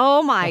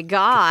 Oh my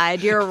God,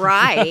 you're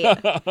right.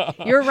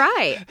 You're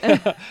right.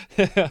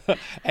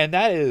 And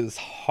that is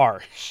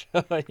harsh.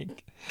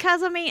 Like,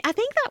 because, I mean, I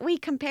think that we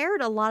compared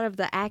a lot of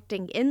the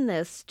acting in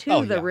this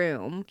to The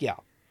Room. Yeah.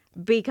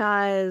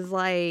 Because,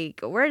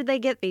 like, where did they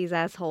get these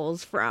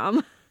assholes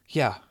from?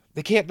 Yeah.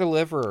 They can't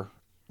deliver,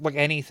 like,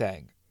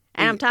 anything.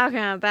 And I'm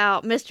talking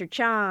about Mr.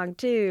 Chong,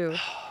 too.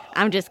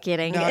 I'm just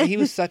kidding. No, he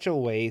was such a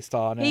waste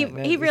on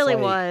it. He really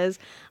was.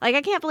 Like,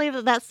 I can't believe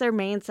that that's their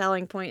main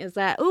selling point is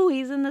that, oh,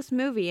 he's in this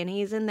movie and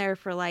he's in there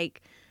for,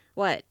 like,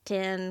 what,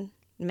 10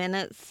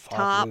 minutes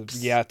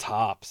tops? Yeah,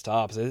 tops.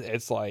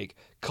 It's like,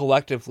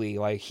 collectively,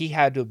 like, he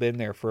had to have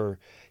been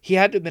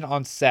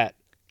on set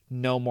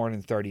no more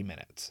than 30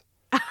 minutes.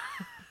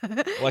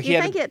 Like,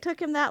 you think it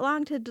took him that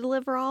long to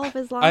deliver all of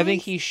his lines? I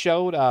think he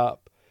showed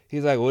up.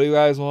 He's like, what do you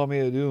guys want me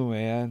to do,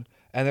 man?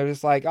 And they're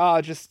just like,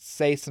 just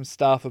say some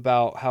stuff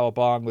about how a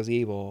bong was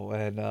evil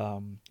and,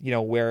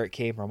 where it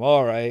came from.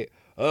 All right.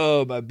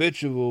 Oh, my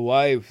bitch of a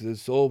wife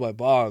has sold my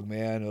bong,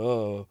 man.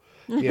 Oh,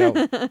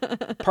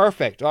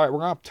 perfect. All right, we're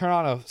going to turn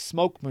on a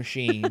smoke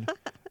machine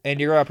and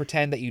you're going to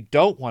pretend that you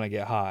don't want to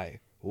get high.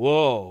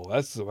 Whoa,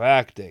 that's some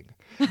acting.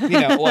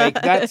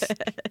 Like, that's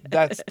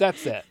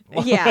it.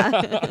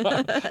 Yeah.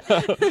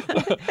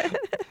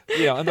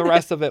 And the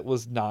rest of it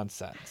was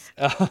nonsense.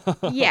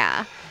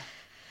 Yeah.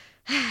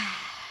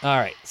 All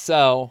right,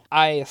 so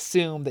I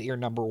assume that your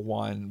number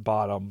 1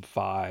 bottom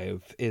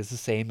 5 is the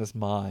same as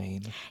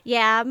mine.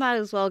 Yeah, I might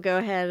as well go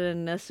ahead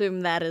and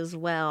assume that as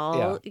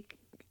well. Yeah.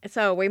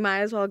 So we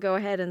might as well go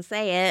ahead and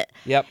say it.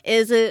 Yep.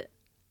 Is it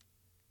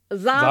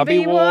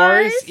Zombie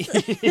Wars?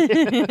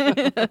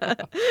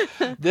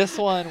 This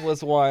one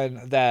was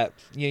one that,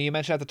 you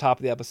mentioned at the top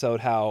of the episode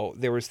how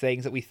there was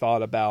things that we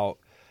thought about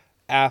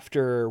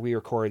after we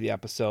recorded the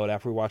episode,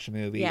 after we watched the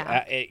movie,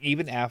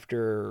 even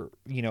after,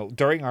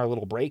 during our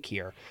little break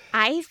here.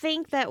 I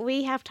think that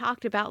we have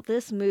talked about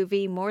this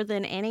movie more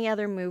than any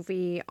other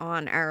movie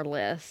on our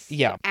list.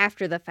 Yeah.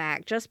 After the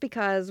fact, just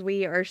because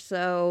we are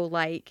so,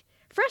 like,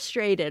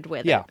 frustrated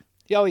with it.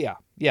 Oh, yeah.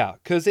 Yeah.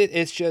 Because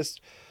it's just,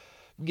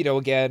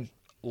 again,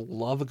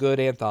 love a good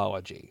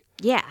anthology.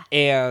 Yeah.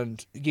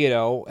 And,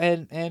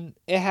 and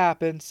it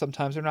happens.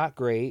 Sometimes they're not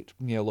great.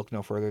 Look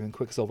no further than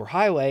Quicksilver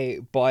Highway.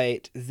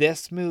 But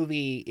this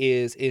movie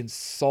is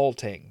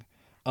insulting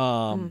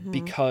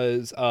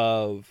because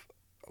of...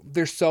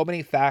 There's so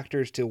many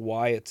factors to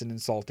why it's an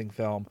insulting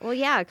film. Well,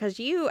 yeah, because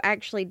you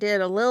actually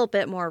did a little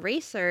bit more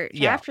research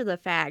after the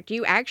fact.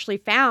 You actually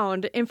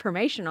found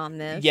information on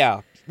this.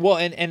 Yeah. Well,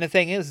 and the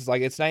thing is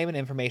like, it's not even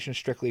information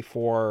strictly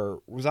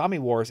for Zombie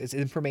Wars. It's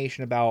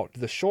information about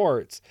the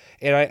shorts.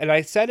 And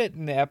I said it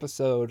in the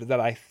episode that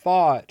I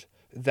thought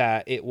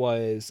that it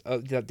was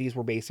that these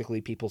were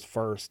basically people's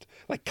first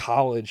like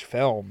college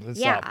films and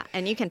stuff. Yeah,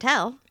 and you can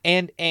tell.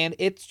 And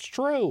it's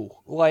true.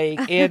 Like,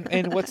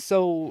 and what's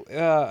so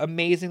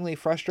amazingly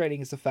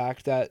frustrating is the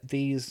fact that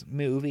these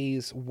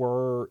movies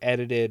were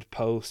edited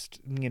post,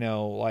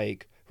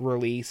 like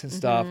release and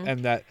stuff,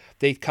 and that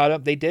they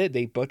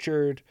they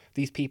butchered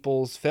these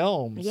people's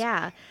films.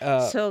 Yeah.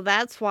 So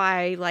that's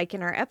why, like,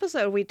 in our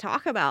episode, we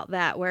talk about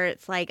that, where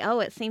it's like, oh,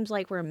 it seems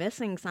like we're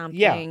missing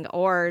something,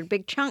 or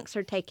big chunks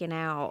are taken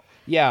out.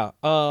 Yeah.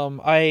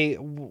 I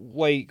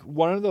like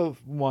one of the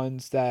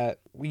ones that,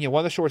 one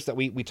of the shorts that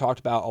we talked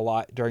about a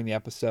lot during the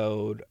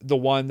episode, the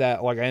one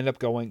that like I ended up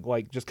going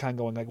like just kind of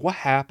going like, what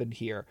happened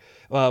here,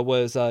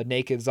 was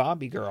Naked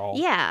Zombie Girl.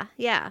 Yeah.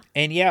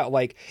 And yeah,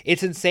 like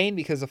it's insane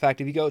because the fact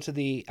if you go to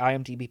the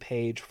IMDb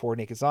page for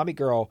Naked Zombie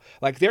Girl,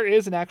 like there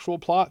is an actual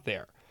plot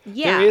there.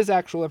 Yeah. There is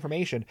actual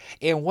information.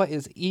 And what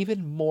is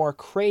even more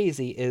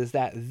crazy is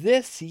that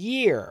this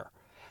year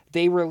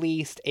they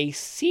released a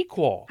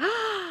sequel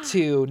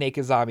to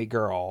Naked Zombie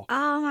Girl.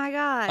 Oh my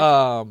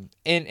god.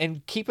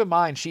 And keep in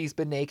mind she's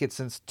been naked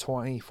since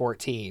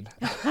 2014.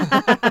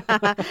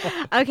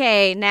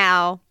 Okay,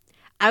 now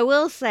I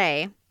will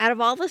say, out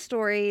of all the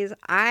stories,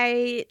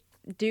 I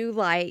do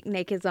like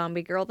Naked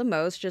Zombie Girl the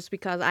most just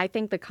because I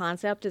think the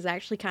concept is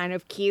actually kind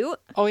of cute.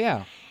 Oh,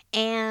 yeah.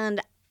 And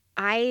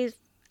I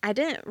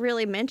didn't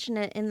really mention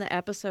it in the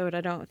episode,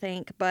 I don't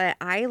think, but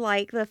I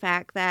like the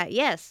fact that,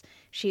 yes,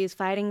 she's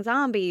fighting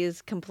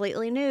zombies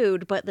completely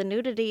nude, but the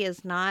nudity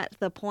is not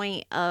the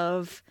point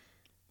of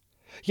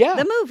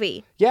the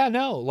movie. Yeah,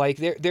 no. Like,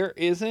 there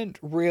isn't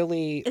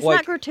really... It's like,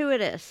 not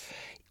gratuitous.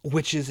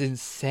 Which is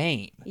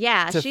insane.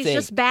 Yeah, she's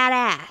just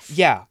badass.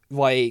 Yeah,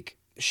 like,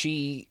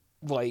 she...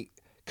 Like,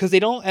 because they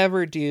don't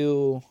ever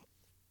do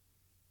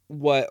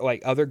what,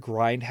 like, other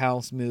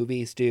Grindhouse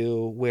movies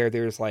do, where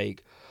there's,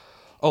 like,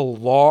 a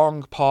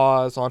long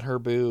pause on her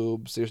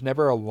boobs. There's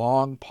never a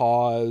long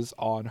pause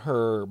on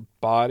her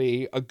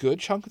body. A good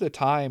chunk of the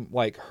time,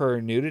 like,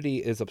 her nudity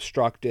is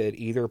obstructed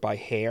either by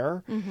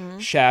hair,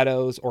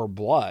 shadows, or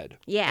blood.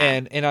 Yeah.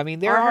 And I mean,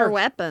 there are... Or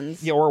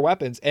weapons. Yeah, or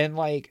weapons. And,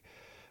 like,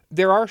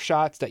 there are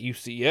shots that you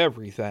see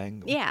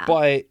everything. Yeah.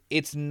 But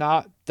that's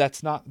not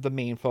the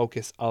main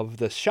focus of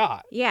the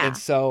shot. Yeah.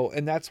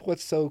 And that's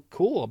what's so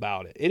cool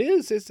about it.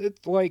 It's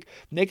like,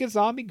 Naked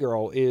Zombie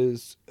Girl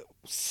is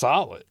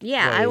solid.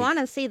 Yeah, like, I want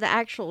to see the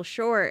actual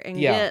short and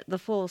get the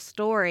full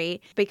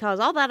story, because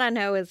all that I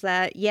know is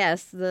that,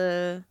 yes,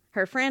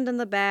 her friend in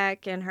the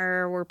back and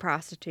her were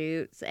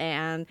prostitutes,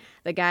 and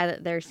the guy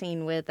that they're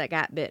seen with that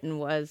got bitten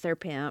was their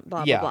pimp,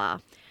 blah, blah, blah.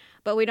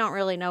 But we don't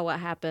really know what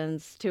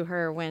happens to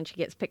her when she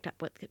gets picked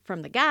up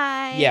from the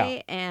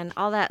guy and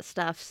all that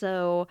stuff.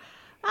 So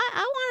I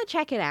want to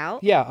check it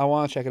out. Yeah, I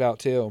want to check it out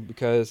too,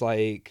 because,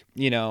 like,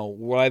 you know,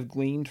 what I've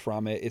gleaned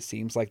from it, it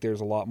seems like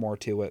there's a lot more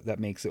to it that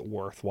makes it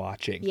worth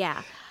watching.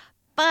 Yeah.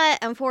 But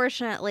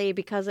unfortunately,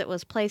 because it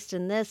was placed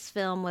in this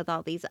film with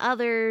all these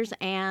others,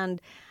 and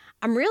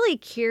I'm really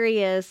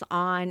curious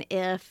on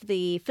if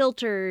the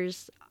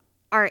filters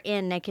are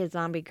in Naked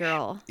Zombie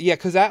Girl. Yeah,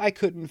 because I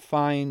couldn't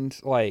find,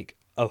 like,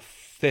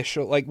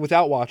 official, like,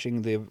 without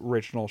watching the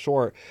original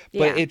short,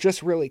 but it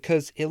just really,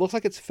 because it looks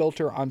like it's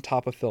filter on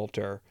top of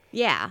filter.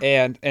 Yeah.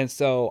 And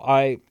so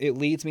it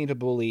leads me to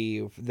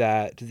believe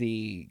that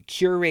the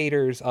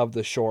curators of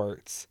the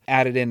shorts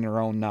added in their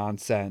own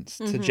nonsense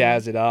to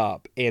jazz it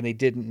up, and they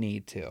didn't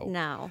need to.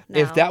 No.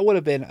 If that would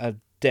have been a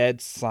dead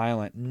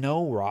silent,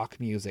 no rock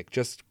music,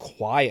 just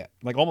quiet,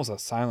 like almost a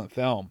silent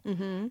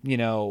film, you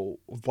know,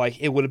 like,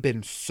 it would have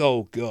been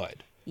so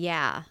good.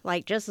 Yeah,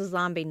 like just the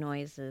zombie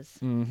noises.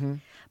 Mm-hmm.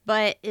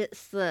 But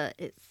it's the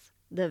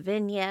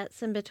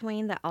vignettes in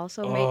between that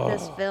also make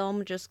this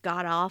film just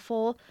god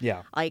awful.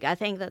 Yeah. Like, I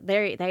think that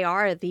they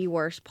are the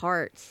worst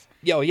parts.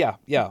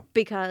 Yeah.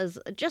 Because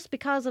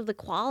of the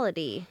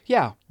quality.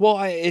 Yeah. Well,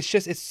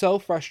 it's so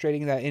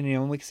frustrating that, and, you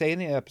know, we say in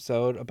the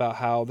episode about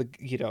how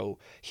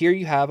here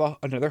you have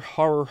another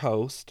horror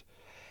host,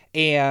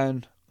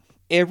 and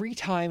every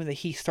time that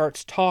he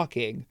starts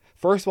talking,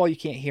 first of all, you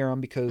can't hear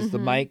him because the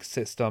mic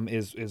system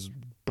is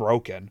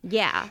broken.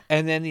 Yeah.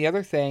 And then the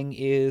other thing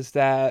is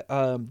that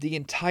the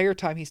entire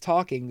time he's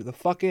talking,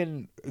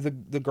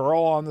 the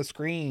girl on the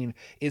screen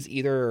is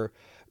either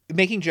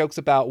making jokes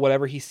about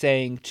whatever he's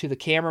saying to the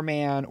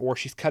cameraman, or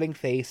she's cutting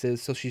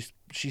faces, so she's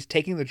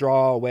taking the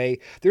draw away.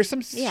 There's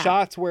some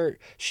shots where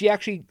she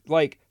actually,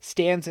 like,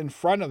 stands in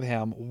front of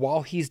him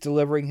while he's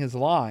delivering his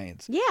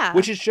lines. Yeah.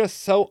 Which is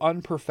just so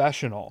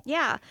unprofessional.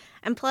 Yeah.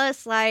 And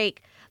plus,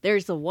 like,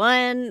 there's the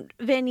one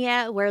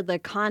vignette where the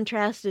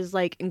contrast is,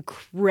 like,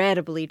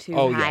 incredibly too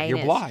high. Oh, yeah,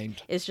 you're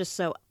blind. It's just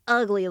so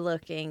ugly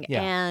looking.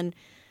 Yeah. And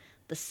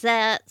the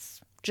sets,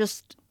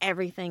 just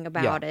everything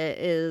about it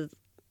is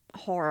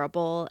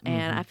horrible.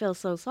 And I feel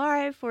so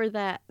sorry for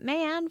that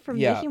man from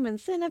the Human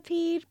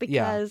Centipede,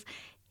 because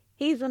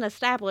he's an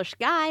established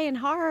guy in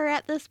horror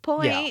at this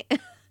point. Yeah.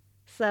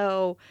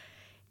 So,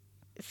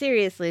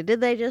 seriously,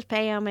 did they just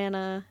pay him in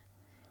a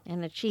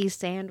cheese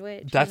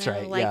sandwich? That's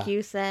right. Like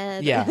you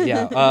said.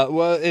 Yeah.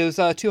 Well, it was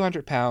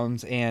 200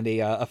 pounds and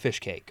a fish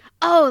cake.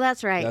 Oh,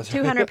 that's right.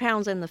 200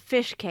 pounds in the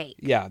fish cake.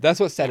 Yeah, that's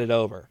what set it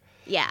over.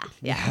 Yeah.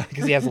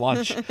 Because he has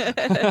lunch.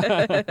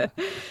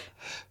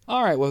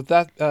 All right. Well,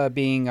 that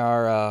being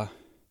our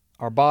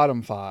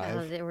bottom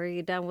five. Were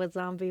you done with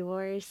Zombie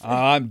Wars?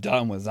 I'm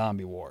done with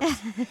Zombie Wars.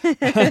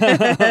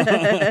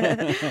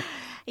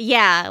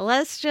 Yeah.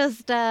 Let's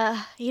just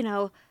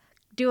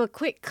do a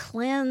quick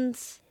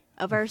cleanse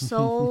of our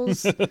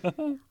souls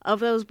of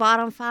those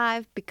bottom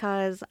five,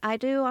 because I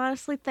do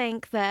honestly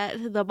think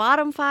that the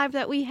bottom five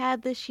that we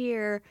had this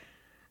year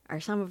are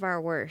some of our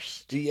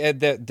worst. Yeah,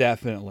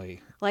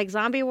 definitely. Like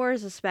Zombie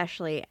Wars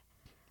especially.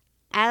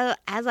 As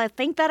I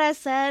think that I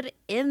said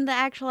in the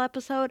actual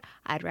episode,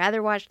 I'd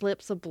rather watch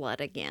Lips of Blood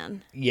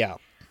again. Yeah.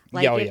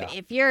 Like,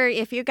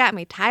 if you got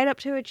me tied up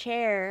to a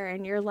chair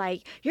and you're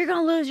like, you're going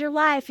to lose your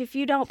life if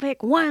you don't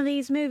pick one of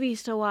these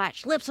movies to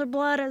watch, Lips of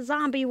Blood or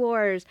Zombie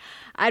Wars,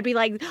 I'd be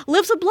like,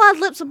 Lips of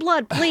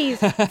Blood, please,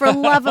 for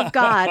love of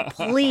God,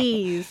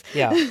 please.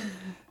 Yeah.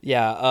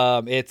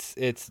 Yeah,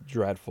 it's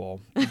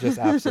dreadful. Just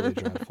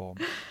absolutely dreadful.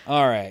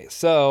 All right.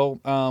 So,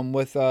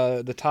 with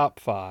the top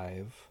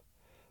five,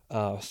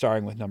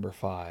 starting with number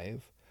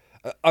 5,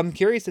 I'm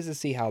curious to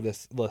see how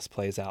this list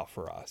plays out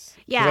for us.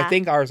 'Cause Yeah. I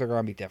think ours are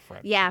going to be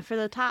different. Yeah, for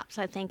the tops,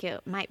 I think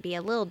it might be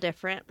a little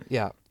different.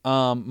 Yeah.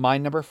 My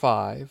number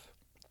 5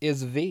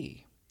 is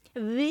V.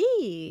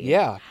 V.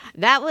 Yeah.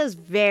 That was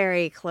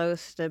very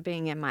close to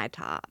being in my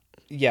top,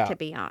 Yeah. to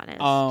be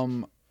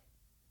honest.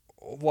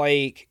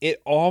 Like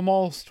it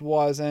almost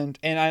wasn't,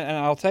 and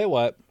I'll tell you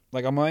what.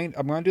 Like I'm going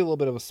to do a little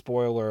bit of a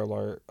spoiler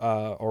alert,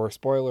 or a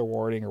spoiler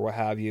warning, or what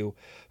have you,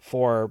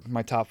 for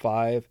my top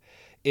 5.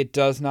 It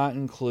does not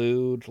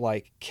include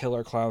like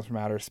Killer Clowns from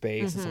Outer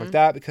Space and stuff like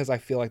that, because I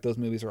feel like those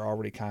movies are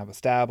already kind of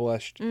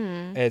established.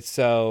 And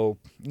so,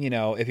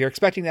 if you're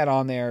expecting that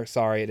on there,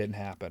 sorry, it didn't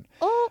happen.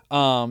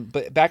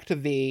 But back to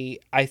V,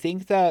 I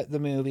think that the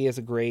movie is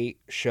a great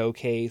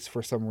showcase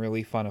for some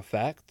really fun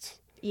effects.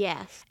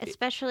 Yes,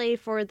 especially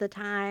for the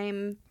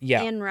time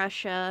Yeah. in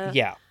Russia.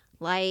 Yeah.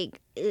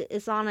 Like,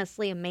 it's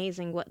honestly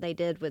amazing what they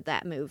did with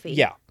that movie.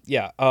 Yeah.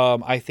 Yeah.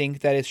 I think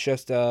that it's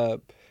just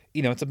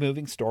it's a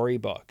moving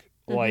storybook.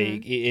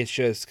 Like it's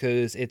just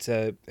because it's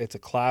a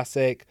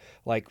classic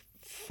like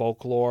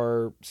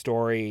folklore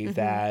story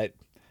that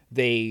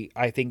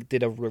I think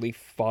did a really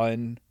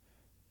fun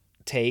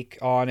take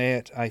on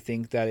it. I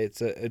think that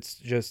it's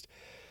just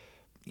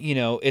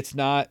it's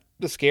not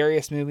the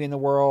scariest movie in the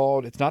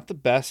world. It's not the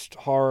best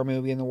horror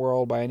movie in the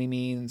world by any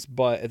means,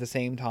 but at the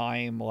same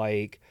time,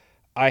 like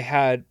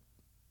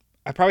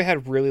I probably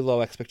had really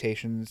low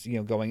expectations,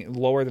 going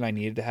lower than I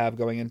needed to have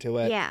going into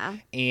it. Yeah.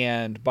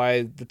 And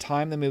by the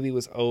time the movie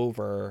was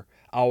over,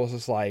 I was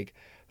just like,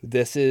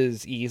 this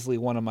is easily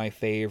one of my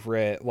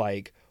favorite,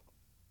 like,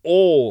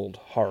 old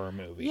horror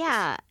movies.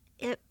 Yeah.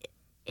 It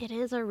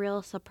is a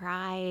real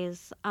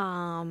surprise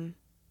when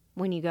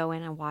you go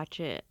in and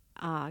watch it,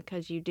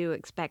 because you do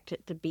expect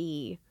it to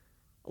be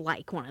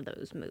like one of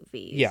those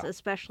movies. Yeah.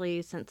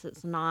 Especially since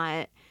it's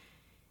not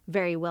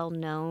very well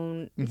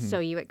known, so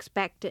you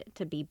expect it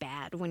to be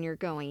bad when you're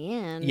going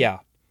in. Yeah.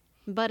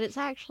 But it's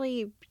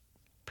actually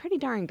pretty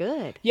darn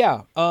good.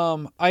 Yeah.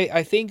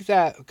 I think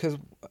that because,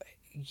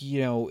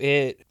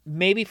 it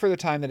maybe for the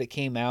time that it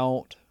came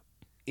out,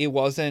 it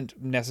wasn't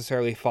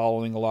necessarily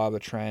following a lot of the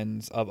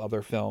trends of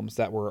other films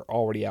that were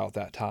already out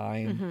that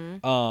time.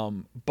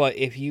 But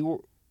if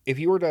you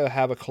were to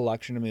have a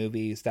collection of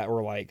movies that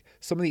were like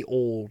some of the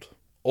old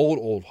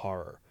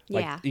horror,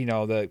 like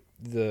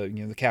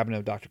the Cabinet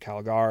of Dr.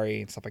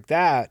 Caligari and stuff like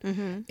that,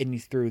 and you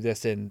threw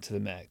this into the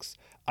mix,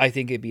 I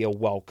think it'd be a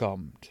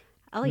welcomed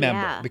member.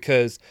 Yeah.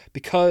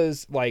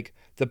 Because like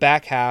the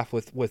back half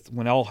with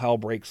When All Hell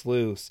Breaks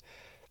Loose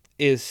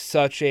is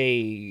such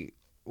a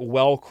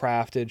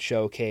well-crafted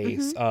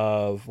showcase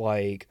of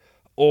like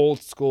old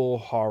school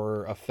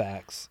horror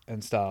effects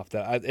and stuff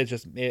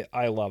that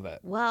I love it.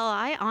 Well,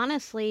 I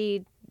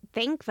honestly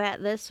think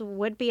that this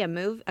would be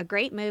a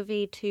great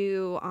movie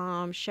to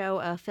show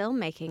a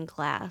filmmaking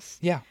class.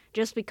 Yeah.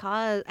 Just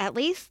because, at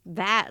least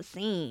that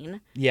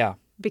scene, Yeah.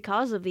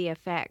 because of the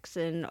effects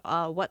and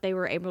what they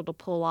were able to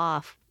pull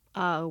off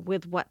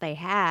with what they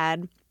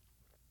had.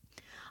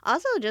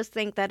 Also, just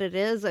think that it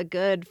is a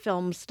good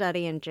film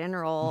study in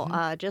general,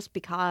 just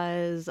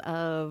because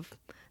of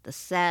the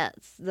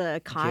sets,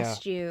 the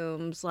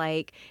costumes,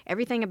 like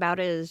everything about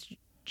it is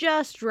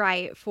just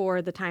right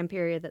for the time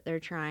period that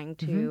they're trying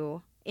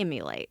to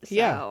emulate.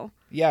 So.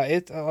 Yeah,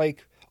 it's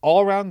like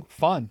all around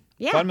fun.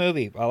 Yeah. Fun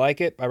movie. I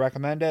like it. I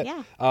recommend it.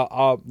 Yeah.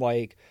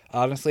 Like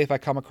honestly, if I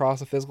come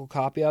across a physical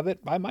copy of it,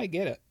 I might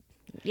get it.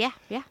 Yeah.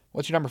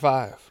 What's your number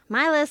 5?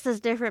 My list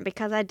is different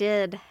because I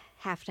did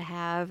have to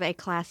have a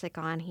classic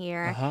on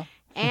here.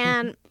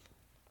 And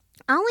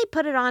I only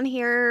put it on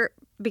here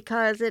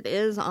because it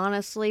is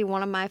honestly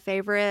one of my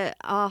favorite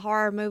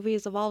horror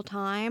movies of all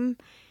time.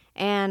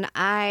 And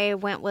I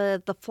went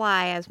with The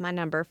Fly as my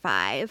number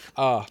 5.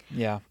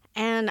 Yeah.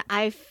 And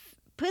I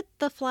put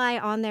The Fly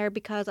on there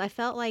because I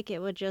felt like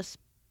it would just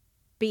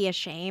be a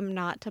shame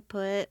not to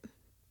put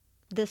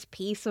this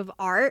piece of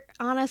art,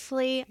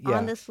 honestly,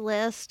 on this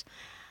list.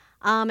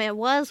 It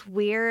was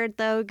weird,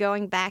 though,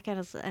 going back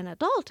as an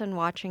adult and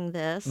watching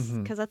this,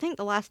 because I think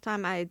the last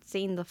time I'd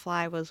seen The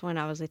Fly was when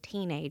I was a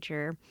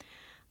teenager.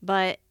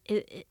 But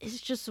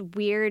it's just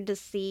weird to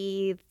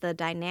see the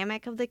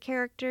dynamic of the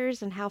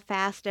characters and how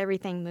fast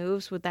everything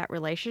moves with that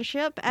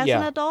relationship as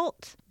an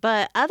adult.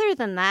 But other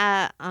than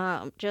that,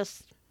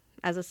 just,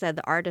 as I said,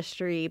 the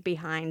artistry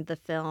behind the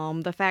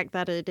film, the fact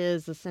that it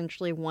is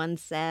essentially one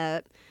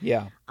set.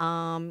 Yeah.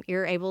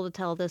 You're able to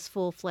tell this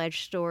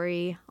full-fledged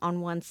story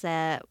on one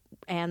set,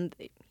 and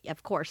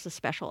of course the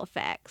special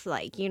effects.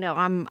 Like,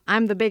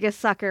 I'm the biggest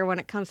sucker when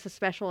it comes to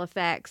special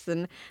effects,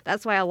 and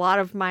that's why a lot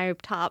of my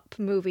top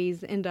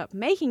movies end up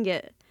making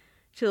it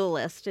to the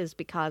list, is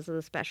because of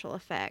the special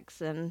effects.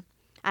 And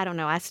I don't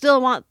know, I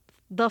still want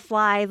The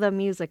Fly the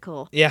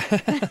musical. Yeah.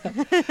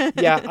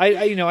 Yeah,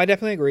 I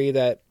definitely agree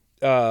that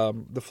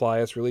The Fly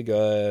is really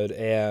good,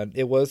 and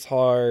it was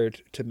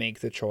hard to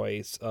make the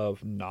choice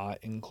of not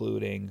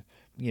including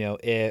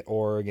it,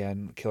 or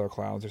again Killer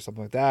Clowns or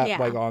something like that,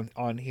 like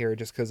on here,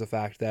 just because of the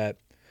fact that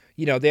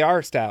they are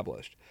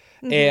established.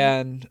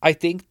 And I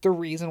think the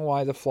reason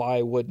why The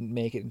Fly wouldn't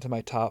make it into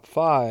my top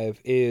 5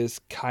 is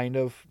kind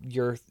of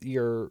your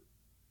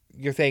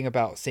thing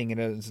about seeing it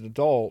as an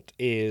adult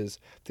is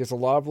there's a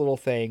lot of little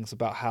things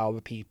about how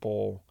the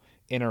people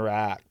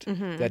interact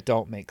that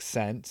don't make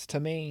sense to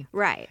me.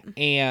 Right.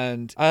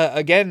 And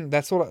again,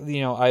 that's what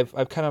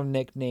I've kind of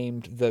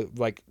nicknamed the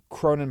like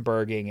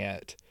Cronenberging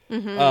it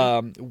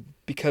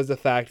because the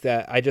fact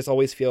that I just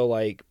always feel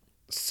like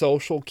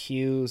social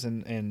cues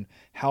and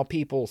how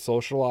people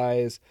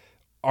socialize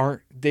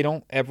they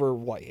don't ever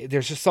like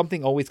there's just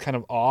something always kind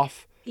of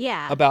off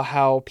about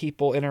how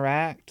people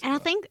interact. And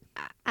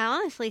I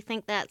honestly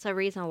think that's a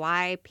reason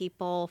why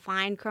people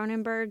find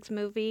Cronenberg's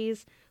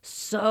movies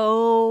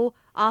so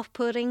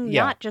off-putting,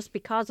 not just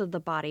because of the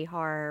body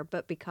horror,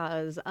 but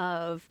because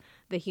of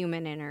the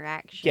human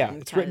interaction. Yeah,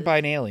 it's written by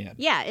an alien.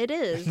 Yeah, it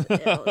is.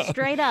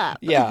 Straight up.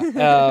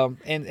 Yeah.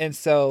 And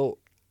so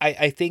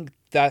I think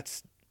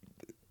that's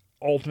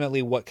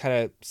ultimately what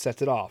kind of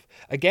sets it off.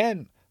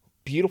 Again,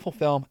 beautiful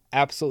film,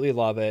 absolutely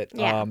love it.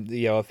 Yeah.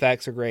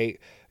 Effects are great.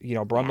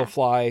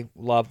 Brundlefly,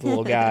 love the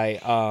little guy.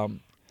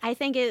 I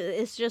think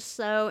it's just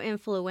so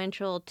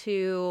influential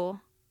to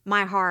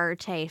my horror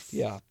taste.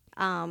 Yeah.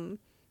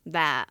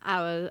 That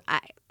I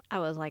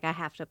was like, I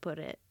have to put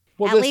it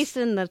Well, at least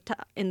in the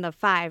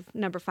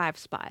number 5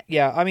 spot.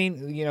 Yeah, I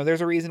mean,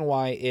 there's a reason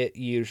why it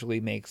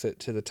usually makes it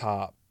to the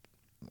top,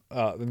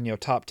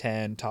 top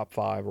 10, top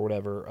 5 or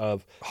whatever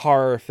of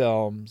horror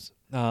films.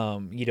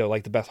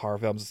 Like the best horror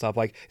films and stuff.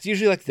 Like it's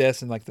usually like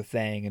this and like The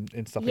Thing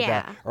and stuff like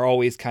that are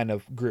always kind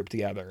of grouped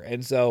together,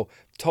 and so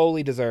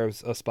totally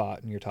deserves a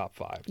spot in your top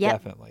 5. Yep.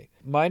 Definitely.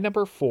 My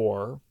number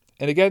 4,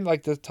 and again,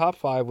 like the top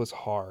 5 was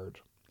hard.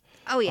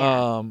 Oh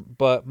yeah.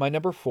 But my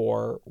number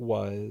 4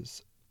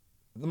 was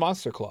The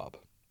Monster Club.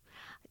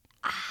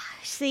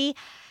 See,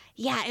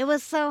 yeah, it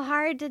was so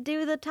hard to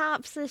do the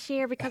tops this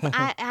year because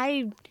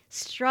I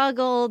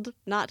struggled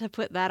not to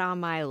put that on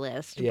my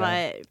list. Yeah.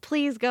 But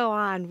please go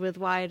on with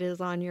why it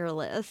is on your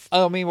list.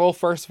 I mean, well,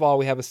 first of all,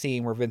 we have a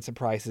scene where Vincent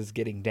Price is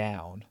getting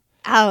down.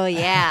 Oh,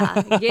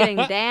 yeah. Getting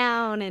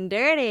down and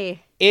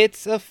dirty.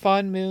 It's a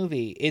fun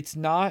movie. It's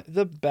not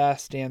the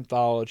best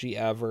anthology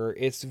ever.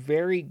 It's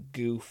very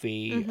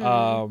goofy.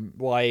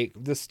 Like,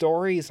 the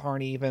stories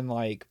aren't even,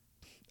 like...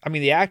 I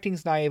mean, the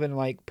acting's not even,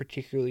 like,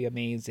 particularly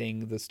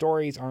amazing. The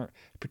stories aren't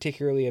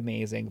particularly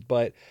amazing.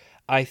 But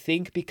I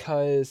think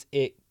because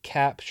it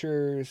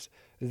captures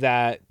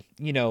that,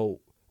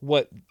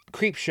 what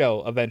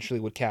Creepshow eventually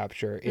would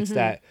capture. It's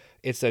that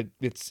it's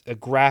a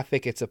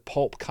graphic, it's a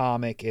pulp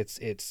comic. It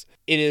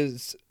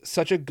is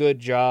such a good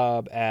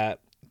job at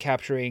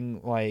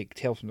capturing like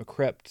Tales from the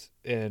Crypt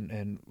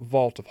and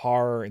Vault of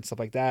Horror and stuff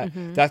like that.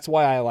 That's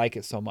why I like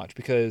it so much,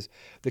 because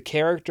the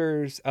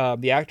characters,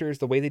 the actors,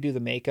 the way they do the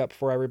makeup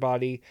for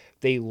everybody,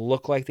 they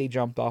look like they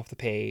jumped off the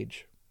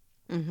page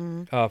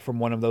from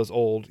one of those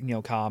old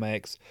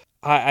comics.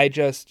 I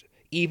just,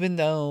 even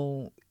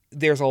though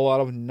there's a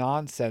lot of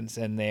nonsense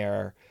in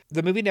there,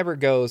 the movie never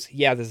goes,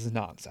 yeah, this is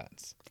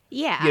nonsense.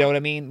 Yeah. You know what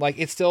I mean? Like,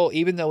 it's still,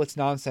 even though it's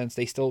nonsense,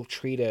 they still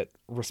treat it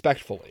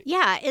respectfully.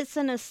 Yeah, it's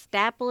an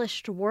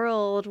established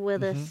world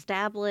with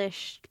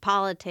established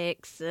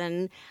politics.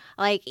 And,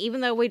 like,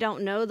 even though we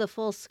don't know the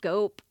full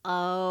scope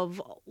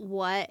of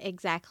what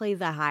exactly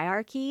the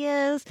hierarchy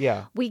is,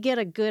 we get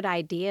a good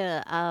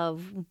idea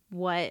of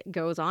what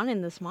goes on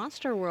in this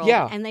monster world.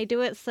 Yeah. And they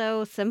do it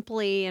so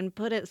simply and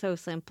put it so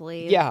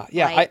simply. Yeah.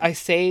 Like, I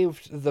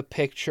saved the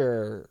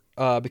picture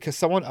because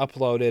someone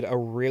uploaded a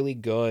really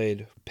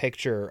good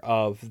picture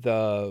of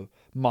the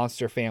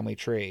monster family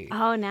tree.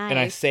 Oh, nice. And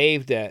I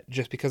saved it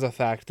just because of the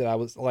fact that I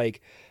was like,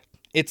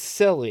 it's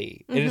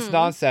silly and it's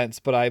nonsense,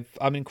 but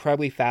I'm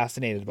incredibly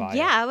fascinated by it.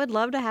 Yeah, I would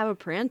love to have a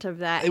print of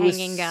that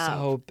hanging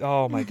up.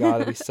 Oh my God,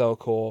 that'd be so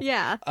cool.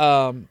 Yeah.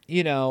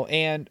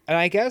 And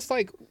I guess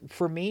like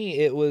for me,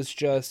 it was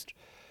just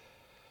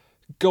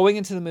going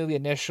into the movie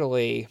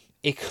initially,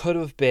 it could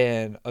have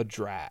been a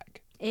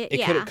drag.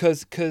 It could have,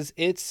 because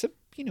it's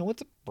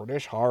it's a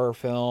British horror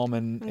film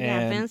and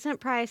Vincent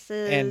Price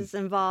is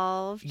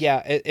involved.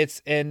 Yeah,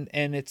 it's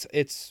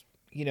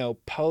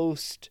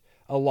post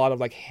a lot of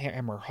like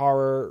Hammer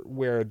horror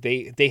where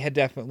they had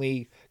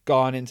definitely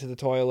gone into the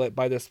toilet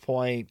by this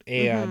point,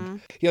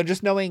 and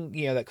just knowing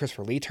that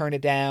Christopher Lee turned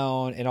it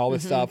down and all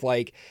this stuff,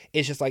 like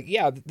it's just like,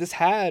 yeah, this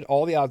had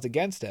all the odds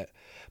against it,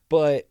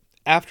 but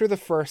after the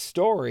first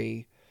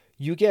story,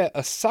 you get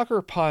a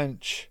sucker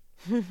punch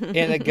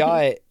in the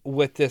gut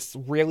with this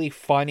really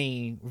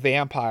funny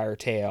vampire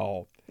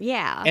tale.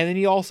 Yeah. And then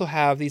you also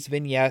have these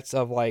vignettes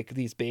of like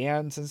these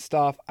bands and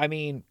stuff. I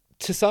mean,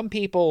 to some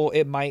people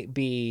it might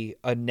be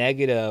a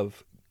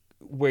negative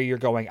where you're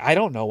going, I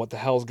don't know what the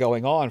hell's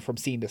going on from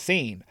scene to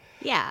scene.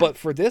 Yeah. But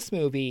for this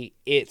movie,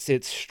 its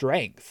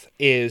strength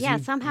is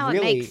somehow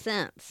really, it makes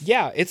sense.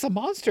 Yeah, it's a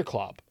monster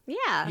club.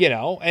 Yeah.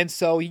 And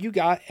so you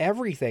got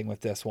everything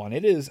with this one.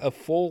 It is a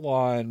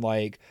full-on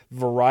like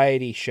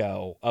variety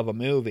show of a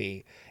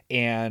movie.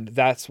 And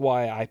that's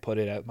why I put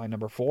it at my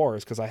number 4,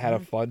 is because I had a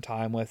fun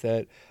time with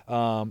it.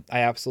 I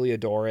absolutely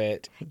adore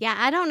it. Yeah,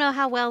 I don't know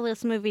how well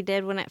this movie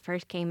did when it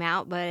first came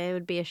out, but it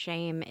would be a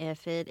shame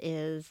if it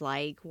is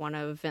like one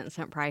of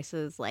Vincent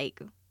Price's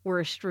like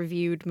worst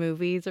reviewed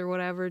movies or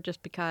whatever,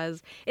 just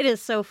because it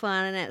is so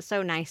fun and it's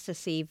so nice to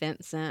see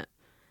Vincent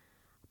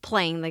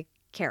playing the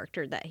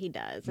character that he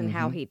does and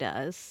how he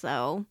does.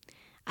 So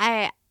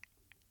as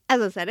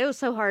I said, it was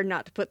so hard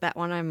not to put that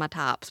one on my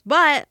tops.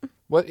 But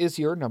What is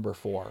your number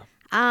 4?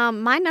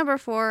 my number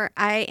 4,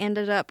 I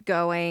ended up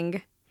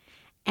going,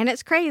 and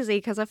it's crazy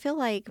because I feel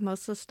like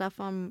most of the stuff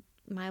on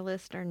my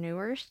list are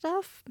newer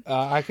stuff.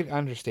 I can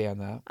understand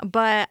that.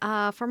 But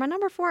for my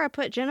number 4, I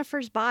put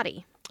Jennifer's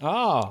Body.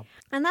 Oh,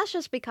 And that's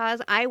just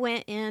because I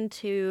went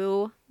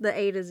into the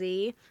A to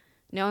Z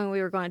knowing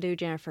we were going to do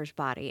Jennifer's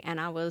Body. And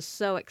I was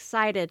so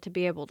excited to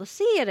be able to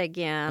see it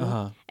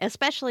again,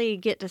 especially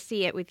get to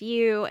see it with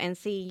you and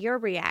see your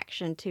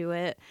reaction to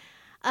it.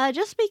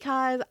 Just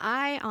because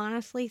I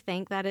honestly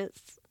think that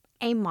it's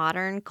a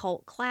modern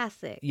cult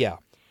classic. yeah.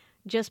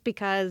 Just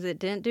because it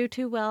didn't do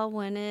too well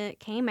when it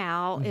came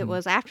out. It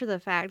was after the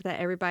fact that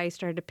everybody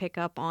started to pick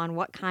up on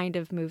what kind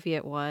of movie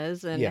it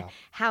was and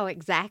how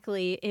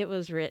exactly it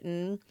was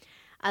written.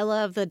 I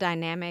love the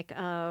dynamic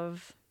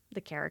of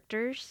the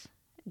characters,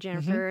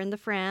 Jennifer and the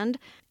friend.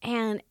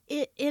 And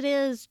it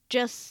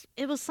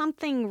was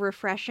something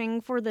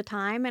refreshing for the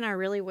time, and I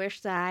really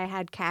wish that I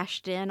had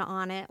cashed in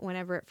on it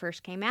whenever it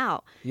first came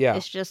out. Yeah.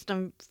 It's just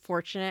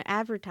unfortunate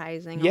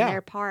advertising on Yeah.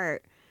 their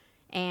part.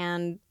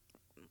 And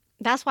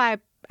that's why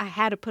I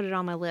had to put it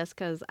on my list,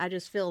 because I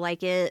just feel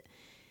like it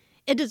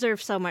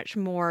deserves so much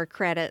more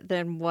credit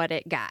than what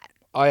it got.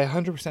 I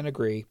 100%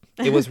 agree.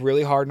 It was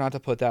really hard not to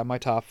put that in my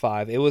top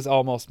 5. It was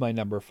almost my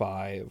number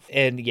 5.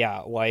 And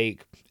yeah,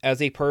 like,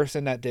 as a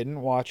person that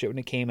didn't watch it when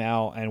it came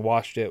out and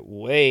watched it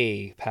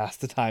way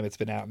past the time it's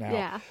been out now,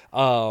 Yeah.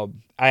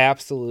 I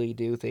absolutely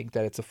do think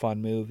that it's a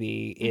fun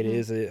movie. It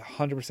is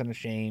 100% a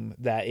shame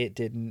that it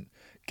didn't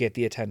get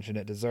the attention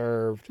it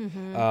deserved.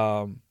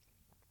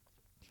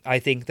 I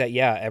think that,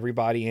 yeah,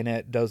 everybody in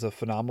it does a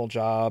phenomenal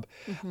job.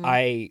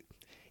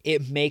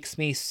 It makes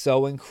me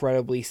so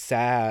incredibly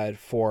sad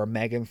for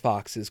Megan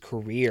Fox's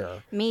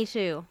career. Me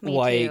too.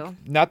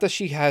 Not that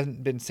she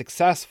hasn't been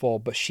successful,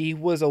 but she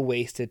was a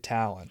wasted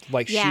talent.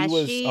 Yeah, she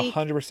was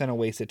 100% a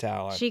wasted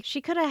talent.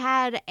 She could have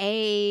had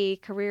a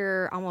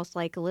career almost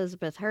like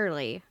Elizabeth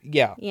Hurley.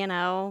 Yeah. You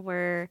know,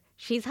 where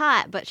she's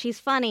hot, but she's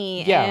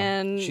funny. Yeah,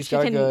 And she's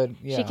got good.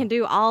 Yeah. She can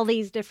do all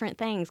these different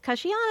things, because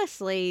she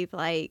honestly,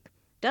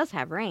 does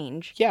have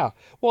range. Yeah.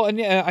 Well, and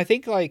I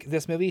think,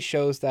 this movie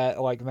shows that,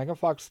 Megan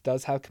Fox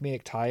does have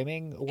comedic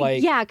timing.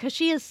 Yeah, because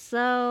she is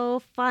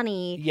so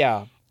funny.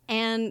 Yeah.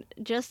 And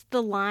just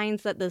the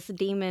lines that this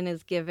demon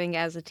is giving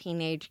as a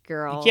teenage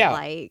girl,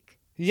 Yeah.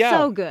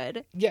 so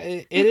good. Yeah,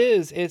 it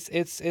is.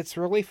 It's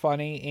really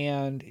funny,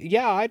 and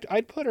yeah,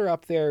 I'd put her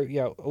up there.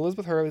 Yeah,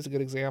 Elizabeth Hurley is a good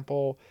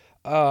example.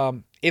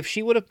 If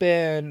she would have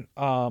been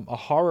a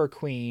horror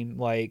queen,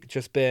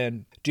 just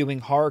been doing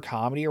horror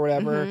comedy or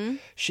whatever,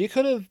 she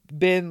could have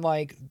been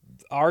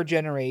our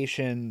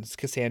generation's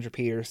Cassandra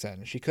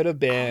Peterson. She could have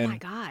been. Oh my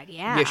God,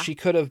 yeah. Yeah, she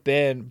could have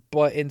been,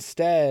 but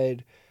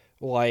instead,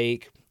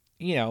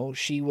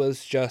 she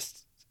was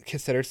just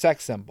considered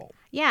sex symbol.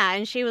 Yeah,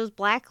 and she was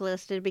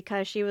blacklisted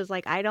because she was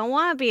like, I don't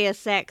want to be a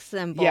sex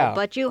symbol,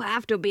 but you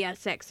have to be a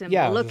sex symbol.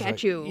 Yeah, look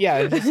at you. Yeah,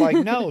 it's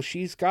just no,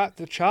 she's got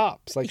the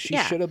chops. She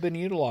should have been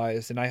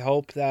utilized, and I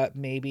hope that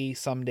maybe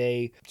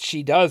someday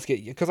she does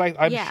get you, because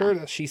I'm sure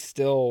that she's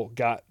still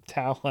got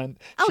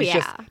talent. She's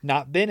just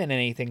not been in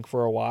anything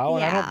for a while,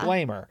 and I don't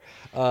blame her,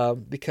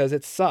 because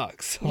it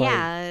sucks.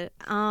 Yeah,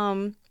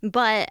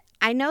 but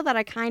I know that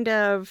I kind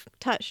of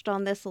touched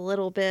on this a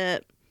little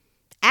bit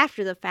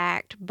after the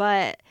fact,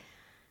 but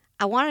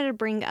I wanted to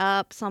bring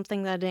up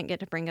something that I didn't get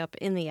to bring up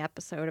in the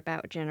episode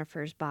about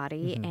Jennifer's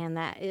Body, and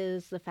that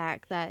is the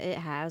fact that it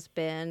has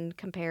been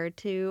compared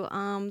to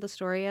the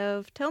story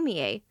of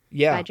Tomie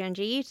by Junji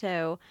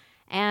Ito.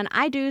 And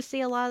I do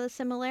see a lot of the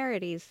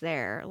similarities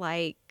there,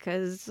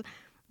 because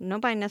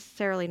nobody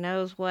necessarily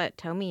knows what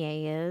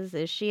Tomie is.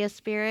 Is she a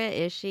spirit?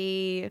 Is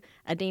she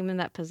a demon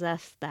that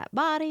possessed that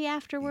body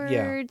afterwards?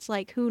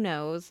 Yeah. Who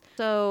knows?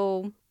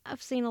 So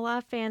I've seen a lot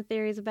of fan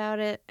theories about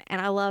it,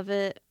 and I love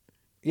it.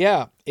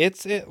 Yeah, we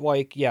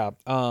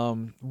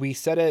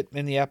said it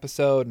in the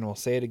episode, and we'll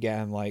say it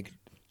again.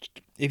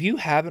 If you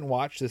haven't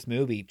watched this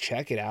movie,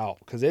 check it out,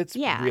 because it's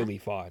really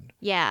fun.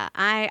 Yeah,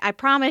 I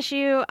promise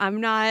you, I'm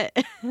not.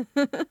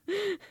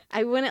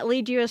 I wouldn't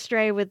lead you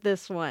astray with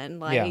this one.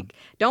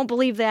 Don't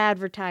believe the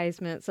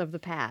advertisements of the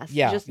past.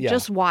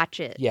 Just watch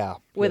it. Yeah,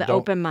 with an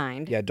open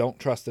mind. Yeah, don't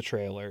trust the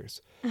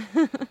trailers.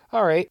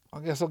 All right, I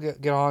guess I'll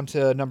get on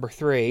to number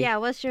 3. Yeah,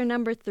 what's your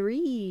number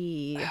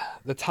 3?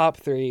 The top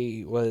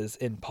 3 was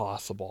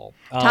impossible.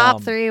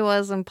 Top 3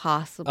 was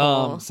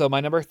impossible. So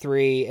my number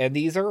 3, and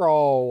these are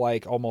all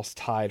almost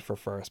tied for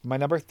first. My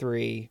number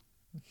 3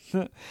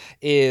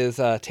 is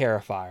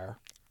Terrifier.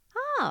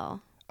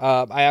 Oh.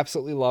 I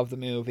absolutely love the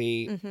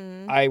movie.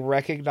 Mm-hmm. I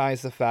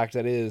recognize the fact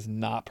that it is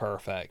not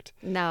perfect.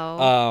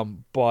 No.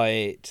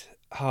 But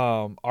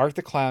Art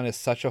the Clown is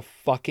such a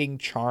fucking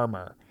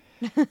charmer.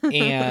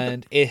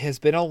 And it has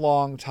been a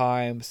long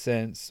time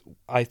since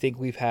I think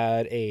we've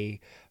had a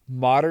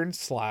modern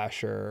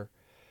slasher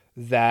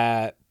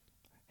that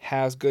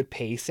has good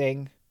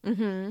pacing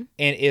Mm-hmm.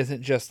 and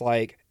isn't just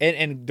like,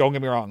 and don't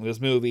get me wrong,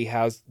 this movie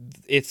has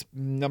its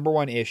number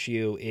one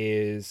issue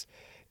is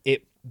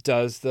it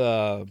does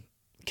the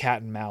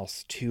cat and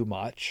mouse too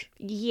much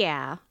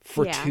Yeah.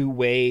 for Yeah.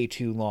 way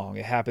too long.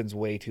 It happens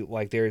way too,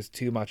 like, there's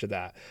too much of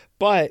that.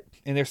 But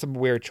and there's some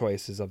weird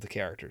choices of the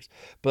characters.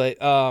 But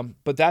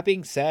that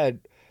being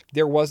said,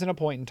 there wasn't a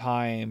point in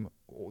time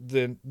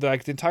the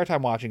entire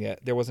time watching it,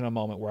 there wasn't a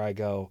moment where I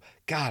go,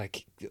 God,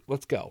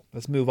 let's go,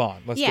 let's move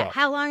on, let's Yeah. go.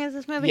 How long is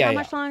this movie? Yeah, How yeah.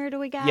 much longer do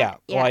we got? Yeah,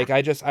 like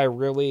I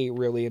really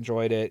really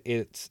enjoyed it.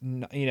 It's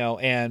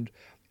and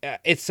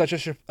it's such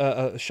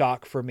a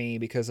shock for me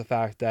because of the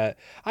fact that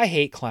I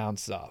hate clown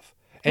stuff.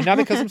 And not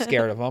because I'm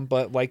scared of them,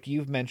 but like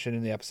you've mentioned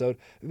in the episode,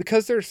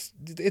 because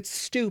it's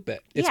stupid.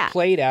 It's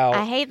played out.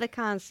 I hate the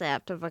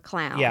concept of a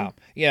clown. Yeah.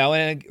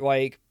 And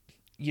like,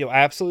 I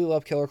absolutely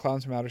love Killer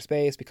Clowns from Outer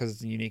Space because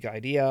it's a unique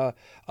idea.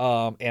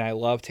 And I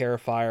love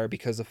Terrifier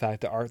because of the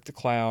fact that Art the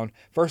Clown,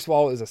 first of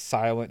all, is a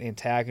silent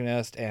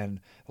antagonist, and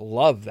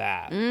love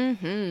that.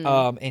 Mm-hmm.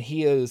 And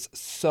he is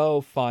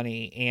so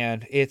funny,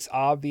 and it's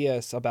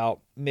obvious about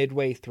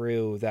midway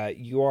through that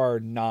you are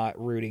not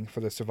rooting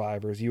for the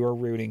survivors, you are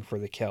rooting for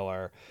the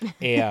killer.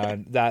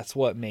 And that's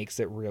what makes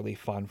it really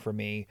fun for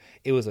me.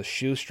 It was a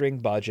shoestring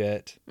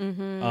budget.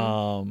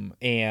 Mm-hmm.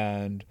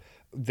 And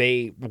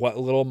what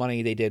little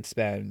money they did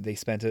spend, they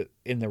spent it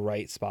in the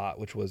right spot,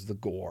 which was the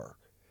gore.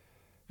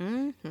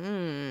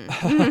 Mm-hmm.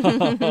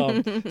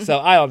 So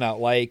I don't know.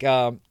 Like,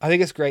 I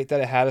think it's great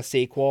that it had a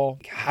sequel.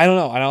 I don't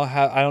know.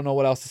 I don't know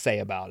what else to say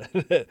about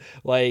it.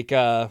 Like,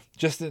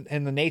 just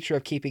in the nature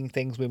of keeping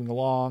things moving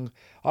along.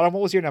 Autumn,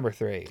 what was your number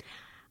 3?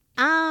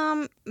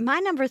 My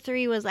number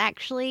 3 was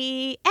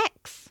actually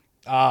X.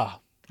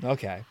 Ah,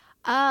 okay.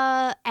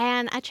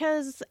 And I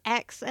chose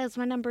X as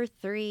my number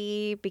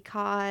 3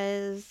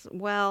 because,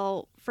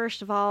 well,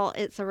 first of all,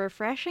 it's a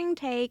refreshing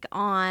take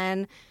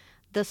on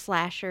the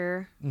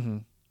slasher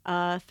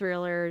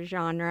thriller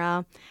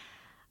genre.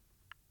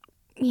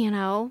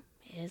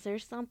 Is there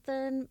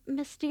something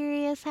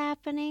mysterious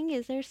happening?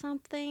 Is there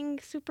something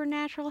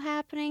supernatural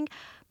happening?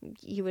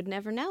 You would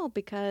never know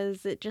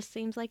because it just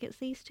seems like it's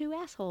these two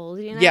assholes,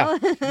 Yeah.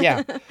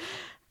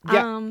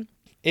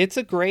 It's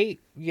a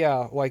great,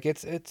 like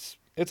it's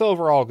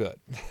overall good.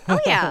 Oh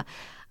yeah.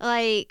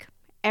 Like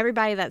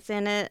everybody that's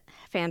in it,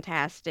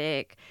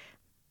 fantastic.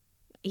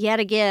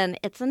 Yet again,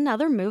 it's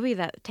another movie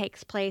that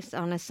takes place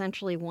on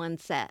essentially one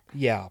set.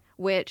 Yeah.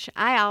 Which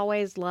I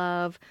always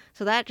love.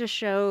 So that just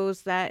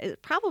shows that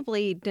it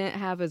probably didn't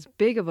have as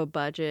big of a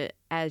budget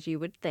as you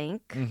would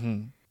think.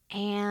 Mm-hmm.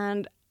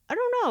 And I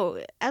don't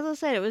know. As I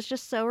said, it was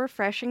just so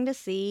refreshing to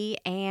see.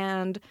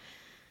 And,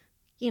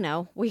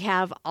 we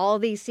have all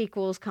these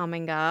sequels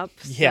coming up.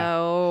 Yeah.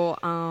 So,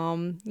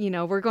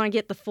 we're going to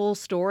get the full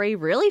story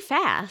really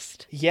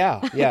fast.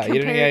 Yeah.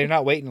 You're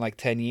not waiting like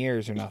 10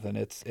 years or nothing.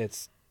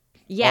 It's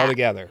all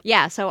together.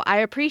 Yeah. So I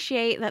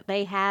appreciate that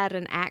they had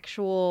an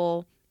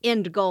actual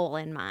end goal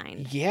in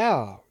mind.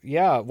 Yeah.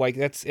 Like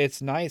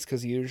it's nice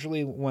because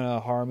usually when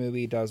a horror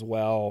movie does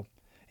well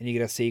and you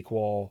get a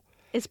sequel,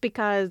 it's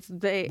because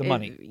the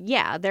money.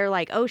 They're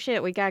like, oh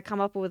shit, we got to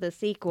come up with a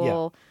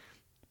sequel.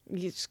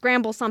 You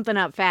scramble something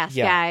up fast,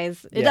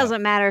 guys. It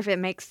doesn't matter if it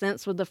makes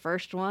sense with the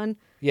first one.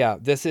 Yeah,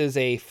 this is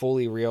a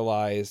fully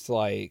realized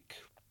like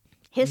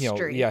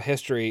history.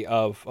 History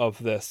of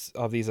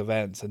these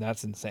events, and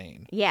that's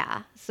insane.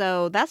 Yeah,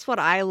 so that's what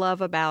I love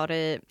about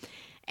it,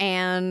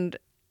 and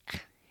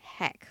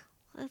heck,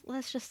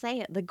 let's just say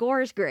it, the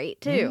gore is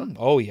great too.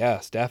 Oh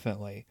yes,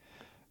 definitely.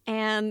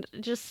 And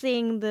just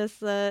seeing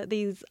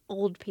these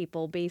old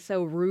people be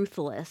so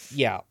ruthless.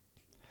 Yeah.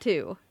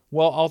 Too.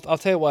 Well, I'll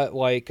tell you what,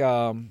 like,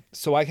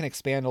 so I can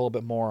expand a little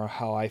bit more on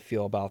how I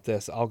feel about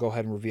this. I'll go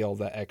ahead and reveal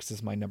that X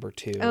is my number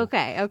 2.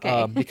 Okay.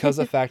 Because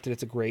of the fact that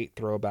it's a great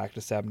throwback to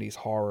 70s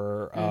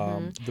horror.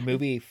 The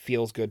movie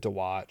feels good to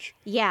watch.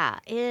 Yeah,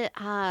 it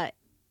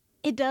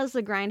does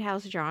the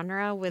grindhouse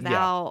genre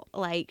without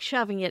like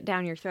shoving it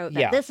down your throat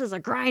that this is a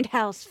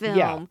grindhouse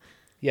film.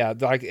 Yeah,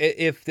 like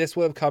if this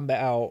would have come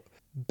out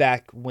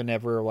back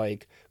whenever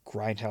like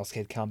Grindhouse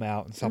had come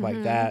out and stuff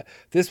like that,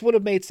 this would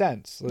have made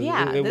sense.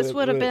 Yeah, this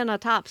would have been a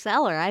top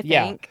seller, I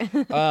think.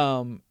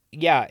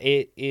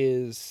 It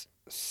is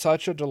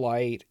such a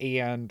delight,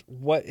 and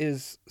what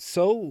is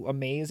so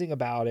amazing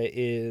about it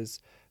is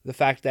the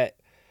fact that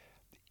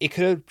it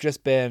could have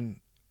just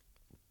been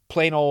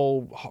plain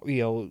old,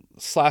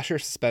 slasher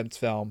suspense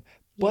film,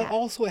 but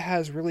also it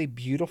has really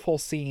beautiful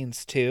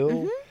scenes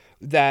too.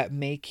 That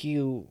make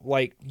you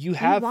like you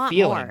have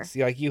feelings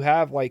more. Like you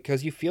have like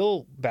because you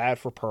feel bad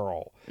for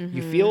Pearl,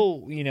 you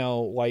feel you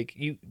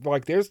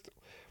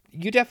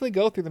definitely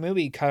go through the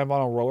movie kind of on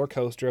a roller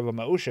coaster of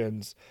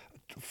emotions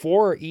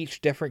for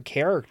each different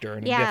character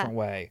in a Yeah. different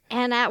way.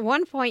 And at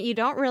one point, you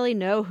don't really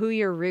know who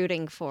you're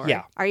rooting for.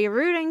 Yeah. Are you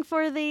rooting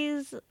for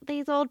these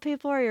old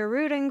people? Are you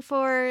rooting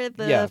for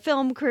the Yeah.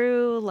 film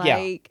crew?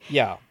 Like,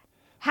 Yeah.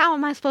 how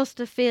am I supposed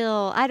to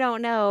feel? I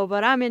don't know,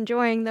 but I'm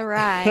enjoying the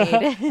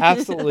ride.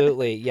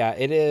 Absolutely. Yeah,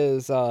 it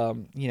is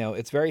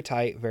it's very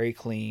tight, very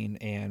clean,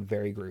 and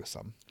very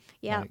gruesome.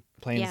 Yeah. Like,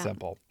 plain and Yeah.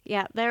 simple.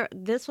 Yeah,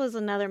 this was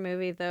another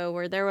movie though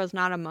where there was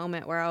not a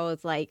moment where I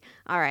was like,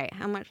 all right,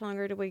 how much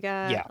longer do we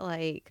got? Yeah.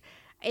 Like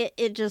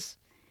it just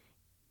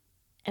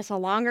it's a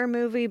longer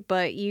movie,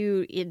 but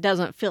it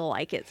doesn't feel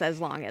like it's as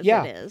long as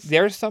Yeah. it is.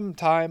 There's some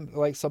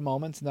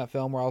moments in that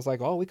film where I was like,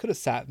 oh, we could have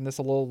sat in this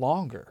a little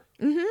longer.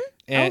 Mhm.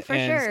 And, for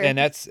sure. And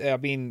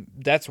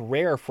that's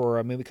rare for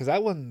a movie because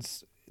that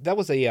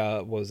was a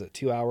what was it,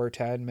 2 hour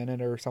 10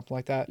 minute or something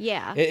like that.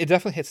 Yeah. It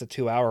definitely hits the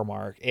 2 hour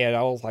mark, and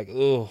I was like,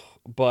 ugh,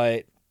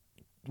 but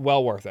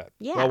well worth it.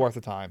 Yeah. Well worth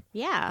the time.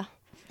 Yeah.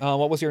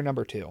 What was your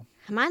number 2?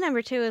 My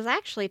number 2 is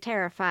actually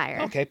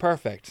Terrifier. Okay,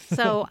 perfect.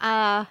 So,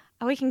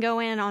 we can go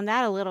in on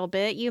that a little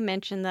bit. You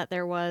mentioned that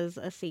there was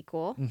a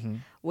sequel,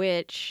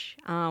 which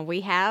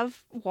we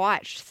have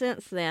watched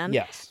since then.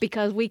 Yes.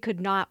 Because we could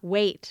not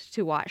wait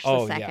to watch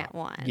the second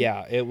one.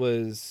 Yeah, it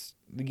was.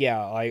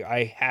 Yeah,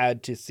 I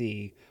had to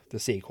see the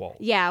sequel.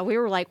 Yeah, we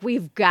were like,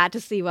 we've got to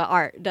see what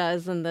Art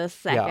does in this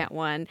second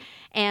one.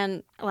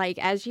 And like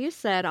as you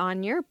said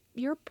on your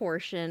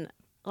portion,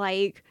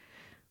 like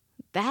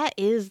that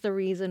is the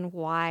reason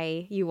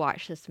why you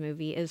watch this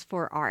movie is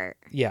for Art.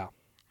 Yeah.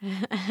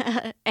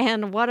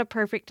 And what a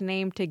perfect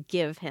name to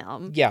give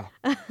him. Yeah.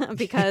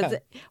 Because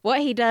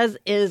what he does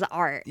is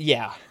art.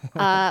 Yeah.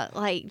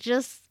 Like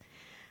just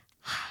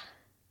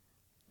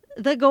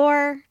the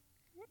gore.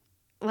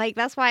 Like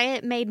that's why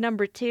it made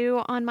number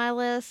 2 on my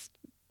list.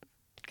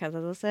 Because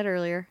as I said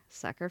earlier,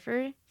 sucker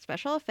for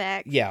special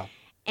effects. Yeah.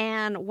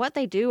 And what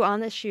they do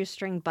on this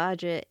shoestring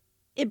budget,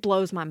 it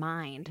blows my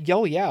mind.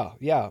 Oh, yeah.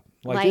 Yeah.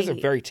 Like these are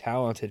very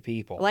talented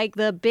people. Like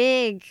the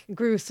big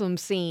gruesome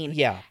scene.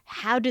 Yeah.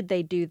 How did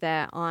they do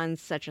that on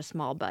such a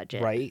small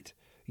budget? Right.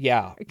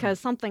 Yeah. Because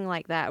something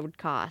like that would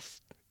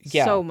cost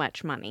Yeah. so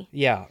much money.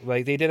 Yeah.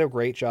 Like they did a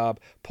great job.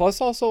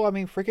 Plus also, I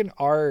mean, freaking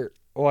Art,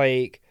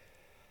 like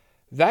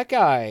that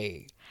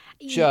guy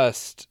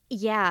just.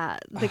 Yeah.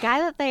 The guy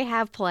that they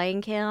have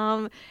playing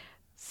him,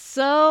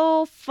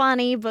 so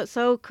funny, but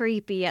so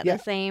creepy at the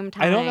same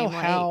time. I don't know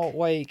how,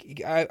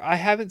 like, I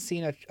haven't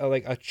seen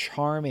a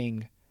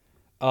charming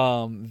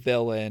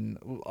villain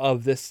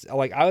of this.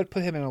 Like, I would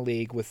put him in a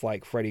league with,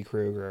 like, Freddy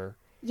Krueger.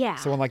 Yeah.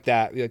 Someone like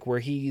that, like, where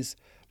he's.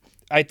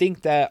 I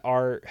think that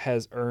Art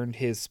has earned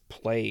his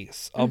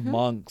place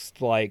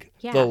amongst, like,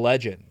 the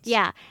legends.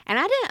 Yeah. And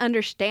I didn't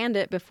understand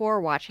it before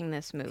watching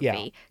this movie.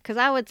 Yeah. Because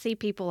I would see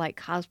people, like,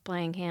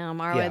 cosplaying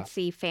him, or I would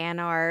see fan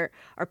art,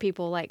 or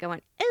people, like,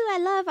 going, oh, I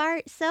love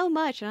Art so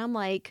much. And I'm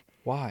like...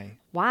 Why?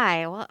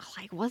 Well,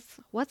 like,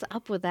 what's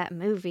up with that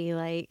movie?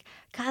 Like,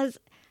 because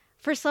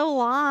for so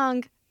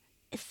long,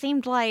 it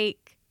seemed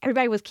like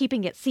everybody was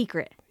keeping it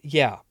secret.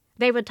 Yeah.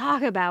 They would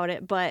talk about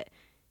it, but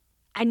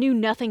I knew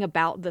nothing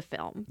about the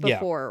film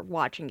before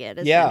watching it,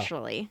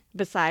 essentially.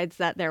 Besides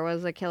that there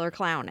was a killer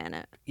clown in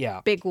it.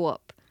 Yeah. Big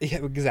whoop. Yeah,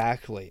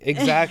 exactly.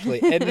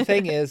 And the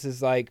thing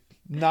is like,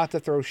 not to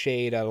throw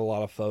shade at a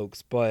lot of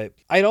folks, but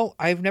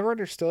I've never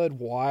understood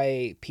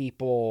why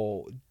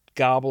people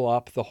gobble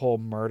up the whole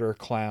murder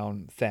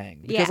clown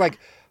thing. Because like,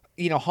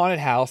 haunted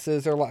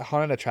houses or like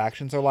haunted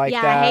attractions are like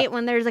that. Yeah, I hate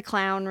when there's a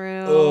clown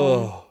room.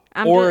 Ugh.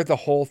 Or the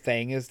whole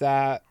thing is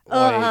that.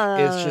 Like,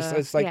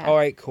 it's like, all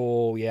right,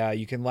 cool. Yeah,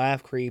 you can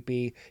laugh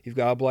creepy. You've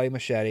got a bloody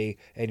machete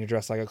and you're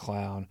dressed like a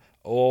clown.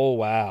 Oh,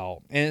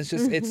 wow. And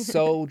it's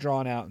so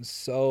drawn out and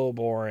so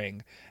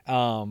boring.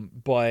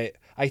 But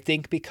I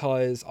think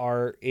because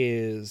Art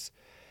is,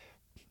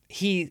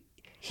 he's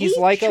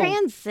like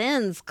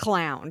transcends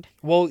clown.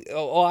 Well,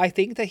 I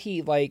think that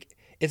he like,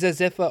 it's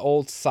as if an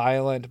old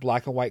silent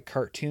black and white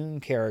cartoon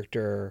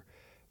character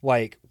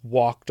like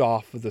walked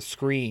off of the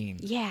screen.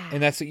 Yeah.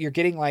 And that's what you're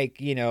getting, like,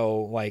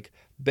 like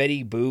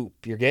Betty Boop.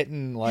 You're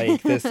getting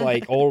like this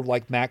like old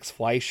like Max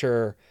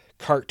Fleischer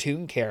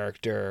cartoon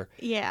character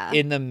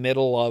in the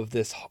middle of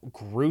this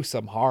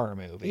gruesome horror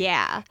movie.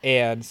 Yeah.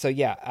 And so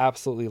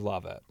absolutely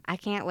love it. I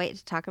can't wait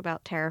to talk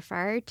about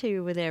Terrifier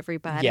 2 with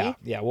everybody.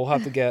 Yeah, we'll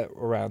have to get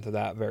around to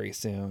that very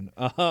soon.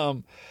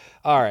 All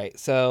right,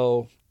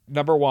 so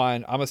number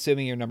 1, I'm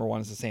assuming your number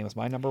 1 is the same as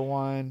my number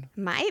 1.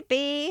 Might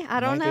be. I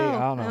don't know. I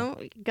don't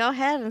know. Go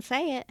ahead and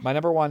say it. My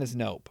number 1 is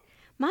Nope.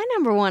 My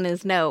number 1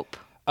 is Nope.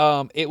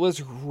 It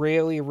was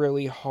really,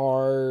 really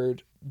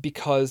hard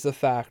because the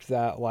fact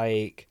that,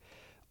 like,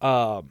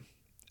 I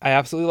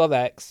absolutely love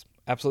X.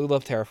 Absolutely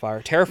love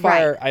Terrifier.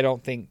 Terrifier, I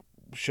don't think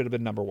should have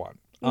been number 1.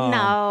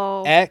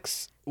 No.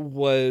 X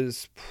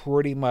was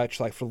pretty much,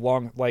 like, for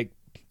long, like,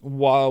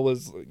 while I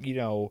was,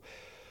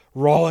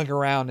 rolling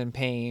around in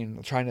pain,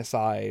 trying to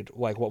decide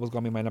like what was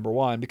going to be my number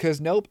 1, because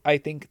Nope, I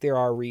think there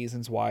are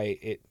reasons why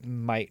it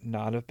might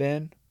not have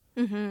been.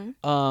 And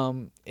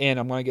I'm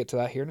gonna get to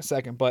that here in a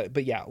second,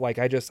 but yeah, like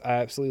I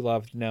absolutely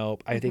loved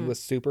Nope. I think it was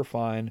super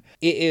fun.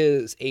 It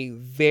is a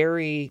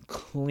very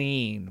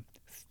clean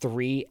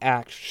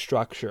 3-act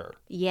structure.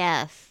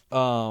 Yes.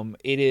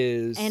 It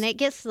is, And it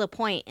gets to the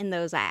point in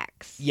those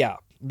acts. yeah,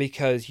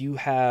 because you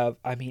have,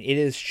 I mean, it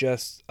is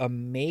just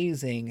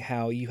amazing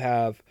how you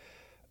have.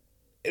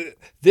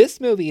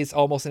 This movie is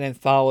almost an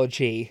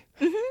anthology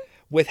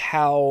with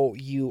how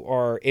you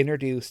are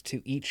introduced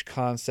to each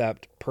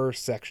concept per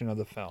section of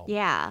the film.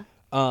 Yeah.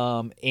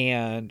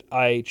 And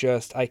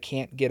I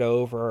can't get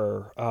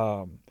over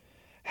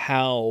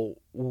how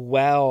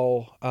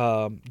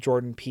well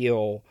Jordan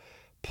Peele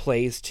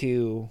plays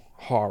to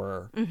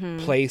horror,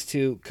 plays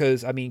to,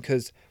 because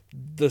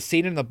the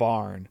scene in the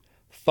barn,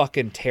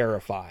 fucking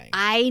terrifying.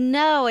 I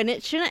know, and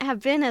it shouldn't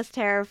have been as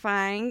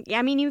terrifying.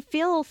 I mean, you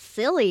feel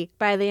silly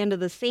by the end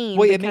of the scene.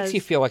 Well, it makes you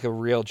feel like a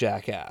real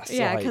jackass.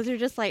 Yeah, like, because you're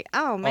just like,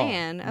 oh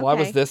man, okay. Why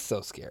was this so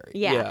scary?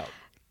 Yeah.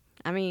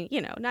 I mean,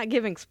 not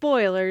giving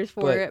spoilers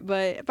for it,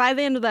 but by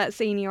the end of that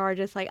scene, you are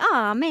just like,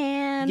 oh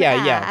man.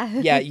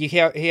 Yeah. You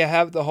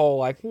have the whole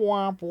like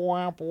womp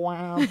womp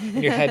womp,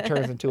 and your head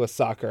turns into a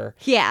sucker.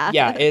 Yeah.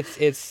 Yeah.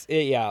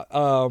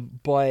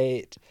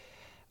 But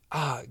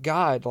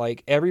God,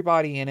 like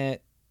everybody in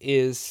it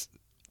is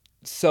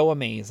so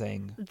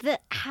amazing.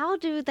 How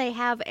do they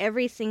have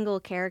every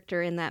single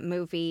character in that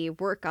movie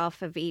work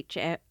off of each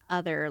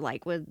other?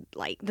 Like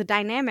the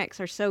dynamics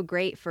are so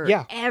great for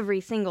every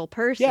single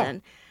person. Yeah.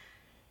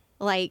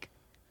 Like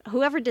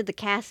whoever did the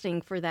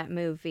casting for that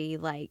movie,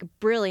 like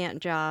brilliant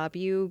job.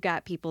 You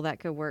got people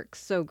that could work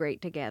so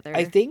great together.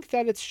 I think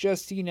that it's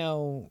just,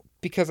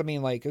 because I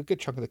mean, like a good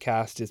chunk of the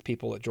cast is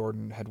people that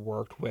Jordan had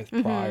worked with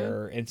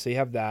prior, and so you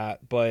have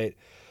that. But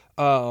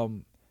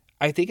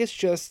I think it's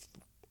just,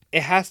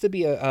 it has to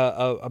be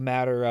a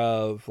matter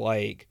of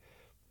like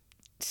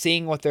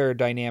seeing what their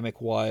dynamic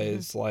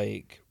was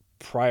like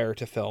prior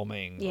to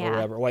filming or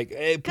whatever. Like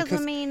because I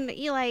mean,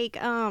 you like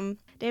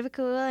David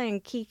Kaluuya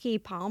and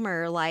Keke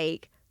Palmer,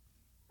 like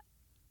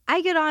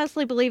I could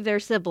honestly believe they're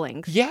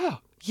siblings. Yeah.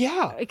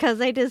 Because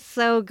they did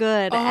so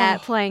good at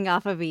playing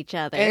off of each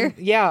other. And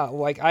yeah,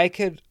 like I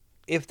could,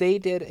 if they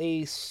did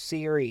a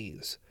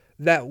series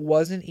that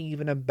wasn't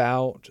even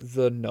about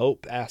the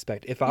Nope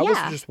aspect. If I was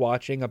just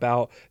watching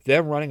about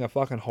them running a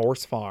fucking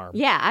horse farm.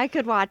 Yeah, I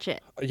could watch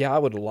it. Yeah, I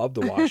would love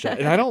to watch that.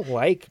 And I don't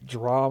like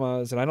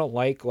dramas, and I don't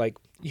like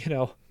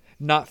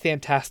not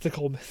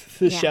fantastical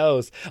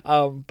shows.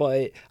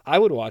 But I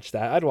would watch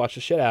that. I'd watch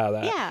the shit out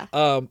of that.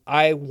 Yeah.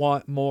 I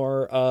want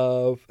more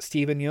of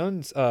Steven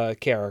Yeun's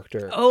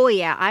character. Oh,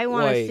 yeah. I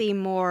want to see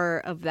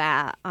more of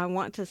that. I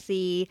want to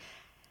see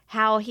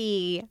how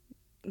he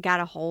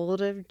got a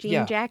hold of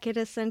Jean Jacket,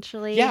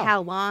 essentially. Yeah.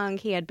 How long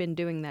he had been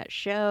doing that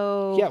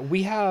show. Yeah,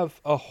 we have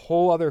a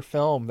whole other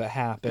film that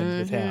happened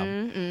with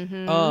him.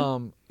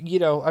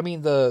 I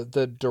mean,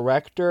 the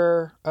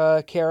director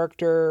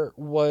character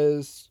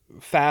was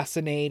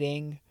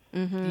fascinating.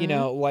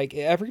 Like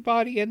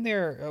everybody in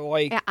there,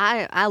 like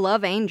I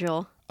love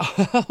Angel.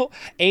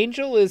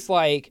 Angel is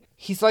like,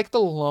 he's like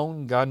the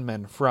lone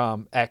gunman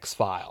from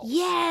X-Files.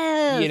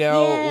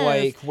 Yes.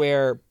 Like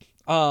where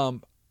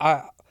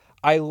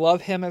I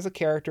love him as a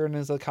character and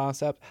as a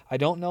concept. I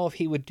don't know if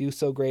he would do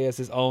so great as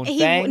his own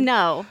thing.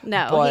 No.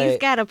 He's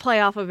got to play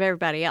off of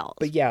everybody else.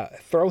 But yeah,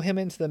 throw him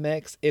into the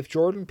mix. If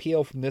Jordan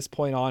Peele from this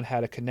point on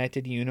had a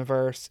connected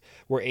universe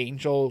where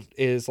Angel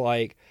is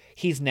like,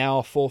 he's now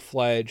a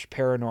full-fledged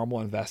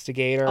paranormal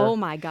investigator. Oh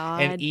my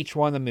God. And each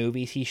one of the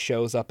movies he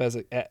shows up as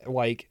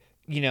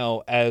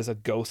as a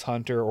ghost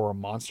hunter or a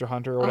monster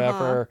hunter or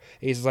whatever.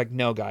 He's just like,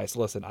 no, guys,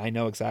 listen, I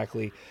know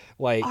exactly.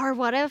 Like, or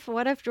what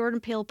if Jordan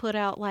Peele put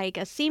out like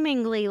a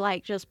seemingly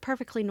like just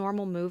perfectly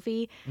normal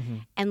movie,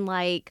 and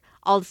like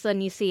all of a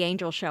sudden you see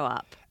Angel show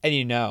up, and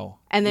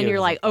and then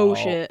you're like, oh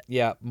shit,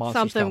 yeah,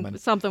 monster's coming.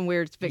 Something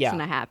weird's fixing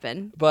to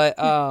happen. But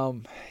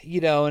and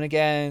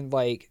again,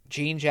 like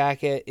Jean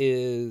Jacket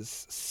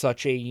is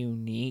such a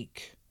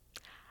unique,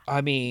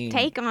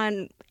 take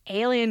on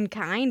alien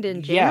kind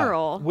in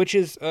general, which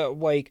is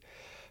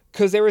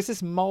because there was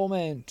this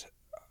moment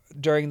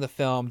during the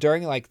film,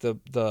 during like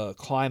the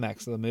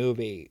climax of the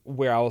movie,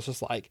 where I was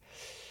just like,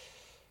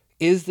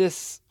 is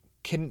this,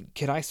 can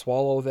I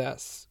swallow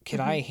this? Can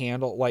I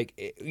handle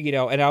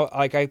and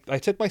I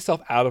took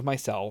myself out of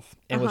myself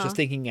and was just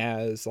thinking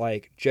as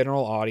like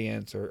general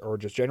audience or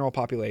just general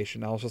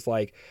population. I was just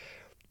like,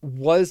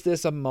 was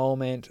this a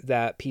moment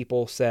that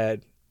people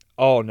said,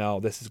 oh no,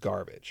 this is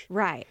garbage?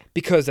 Right.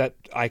 Because that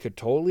I could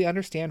totally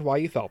understand why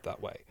you felt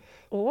that way.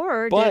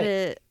 Or did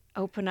it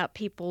open up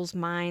people's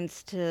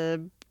minds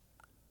to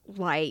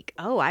like,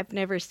 oh, I've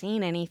never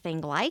seen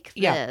anything like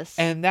this.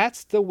 And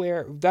that's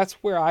where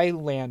I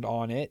land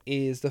on it,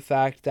 is the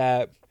fact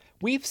that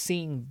we've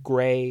seen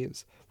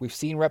grays, we've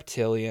seen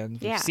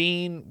reptilians, we've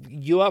seen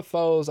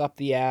UFOs up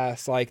the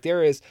ass. Like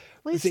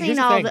we've seen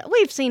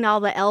all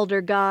the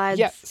elder gods.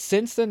 Yeah,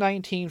 since the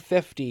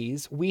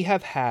 1950s, we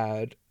have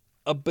had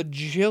a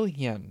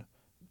bajillion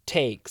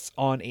takes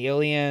on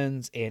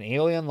aliens and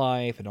alien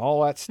life and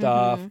all that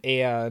stuff.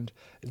 And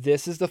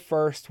this is the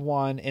first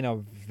one in a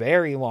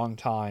very long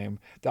time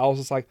that I was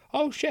just like,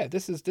 oh shit,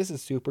 this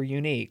is super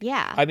unique.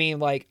 Yeah. I mean,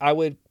 like, I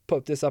would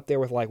put this up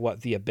there with like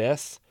what, The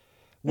Abyss,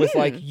 with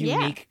like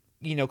unique,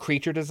 you know,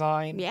 creature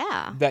design.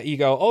 Yeah. That you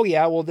go, oh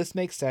yeah, well, this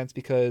makes sense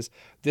because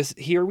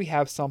here we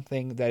have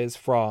something that is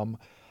from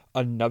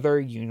another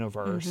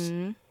universe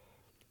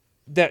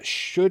that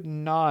should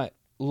not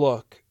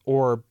look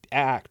or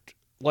act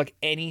like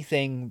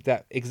anything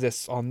that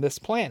exists on this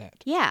planet.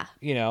 Yeah.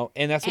 You know,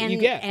 and that's what you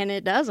get. And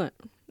it doesn't.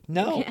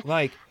 No,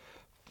 like...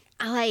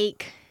 I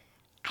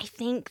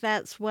think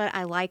that's what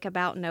I like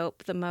about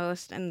Nope the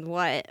most, and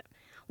what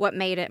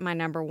made it my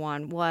number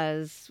one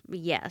was,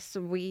 yes,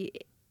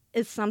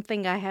 it's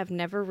something I have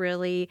never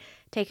really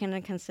taken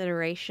into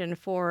consideration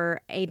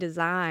for a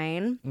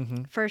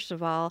design, first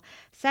of all.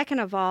 Second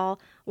of all,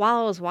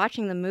 while I was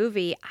watching the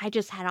movie, I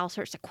just had all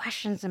sorts of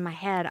questions in my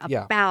head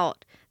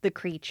about the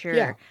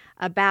creature,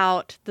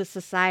 about the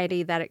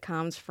society that it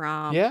comes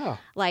from. Yeah.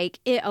 Like,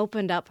 it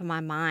opened up my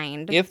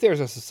mind. If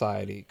there's a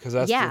society, because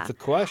that's the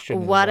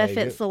question. What if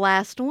it's the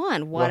last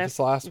one? What if it's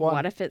the last one?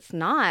 What if it's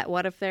not?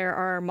 What if there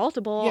are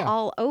multiple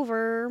all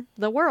over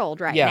the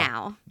world right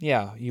now?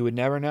 Yeah, you would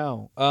never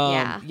know.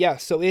 Yeah,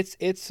 so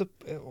it's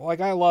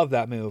like, I love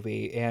that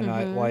movie, and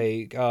I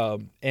like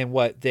and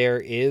what, there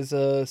is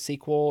a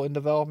sequel in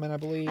development, I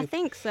believe. I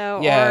think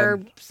so,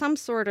 or some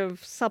sort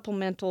of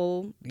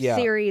supplemental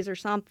series or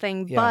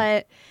something.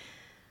 But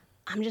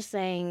I'm just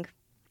saying,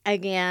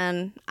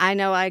 again, I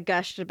know I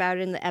gushed about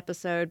it in the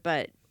episode,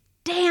 but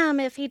damn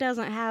if he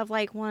doesn't have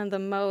like one of the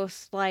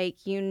most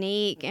like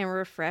unique and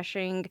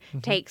refreshing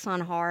takes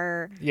on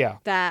horror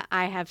that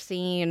I have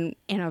seen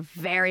in a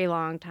very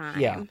long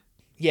time.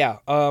 Yeah.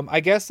 I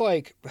guess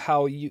like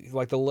how you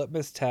like the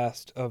litmus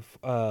test of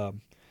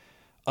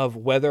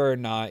whether or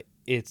not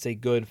it's a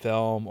good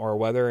film, or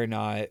whether or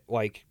not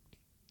like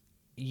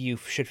you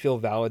should feel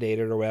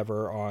validated or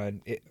whatever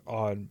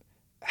on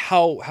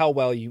how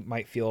well you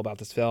might feel about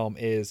this film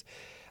is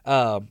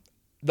the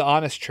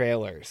honest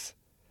trailers.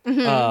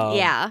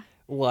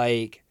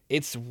 Like,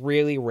 it's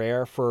really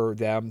rare for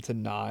them to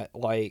not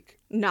like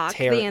knock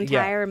the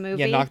entire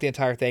movie. Yeah, knock the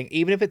entire thing.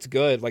 Even if it's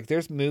good, like,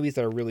 there's movies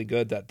that are really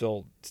good that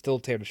they'll still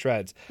tear to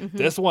shreds.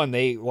 This one,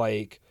 they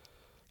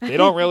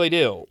don't really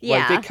do.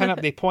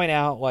 Like, they point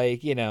out,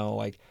 like, you know,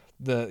 like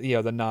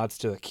the nods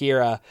to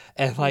Akira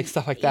and like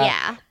stuff like that.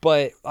 Yeah.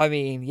 But I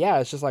mean,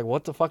 it's just like,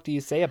 what the fuck do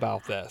you say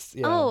about this?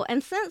 You know? Oh,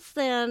 and since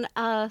then,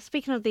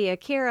 speaking of the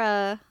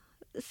Akira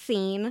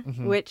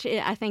scene, which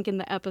I think in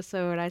the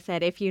episode I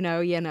said, if you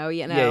know, you know,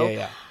 you know.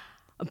 Yeah.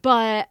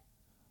 But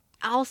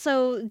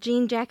also,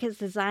 Jean Jackett's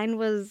design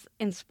was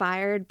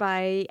inspired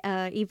by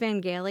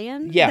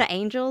Evangelion, the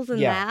angels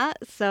and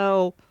that.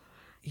 So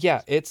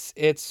yeah, it's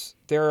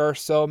there are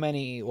so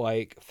many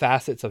like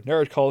facets of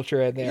nerd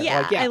culture in there.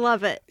 Yeah, I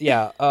love it.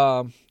 Yeah,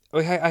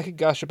 I could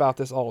gush about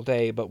this all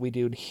day, but we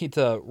do need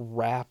to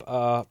wrap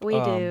up. We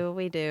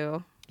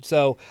do.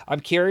 So I'm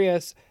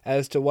curious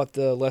as to what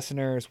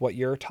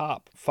your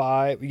top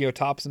 5,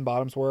 tops and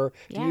bottoms were.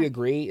 Do you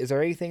agree? Is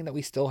there anything that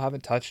we still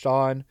haven't touched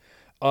on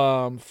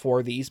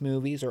for these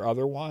movies or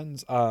other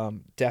ones?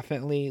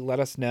 Definitely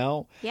let us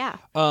know. Yeah.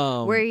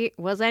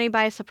 Was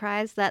anybody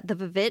surprised that The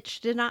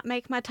Vivitch did not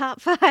make my top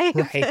 5?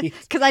 Right.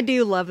 Because I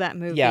do love that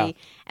movie. Yeah.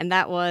 And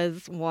that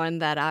was one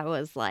that I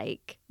was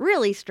like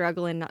really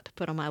struggling not to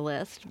put on my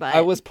list. But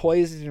I was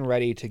poised and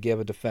ready to give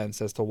a defense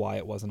as to why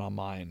it wasn't on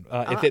mine,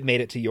 if it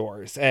made it to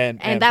yours. And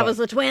that was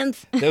the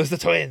twins. It was the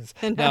twins.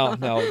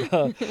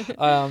 No.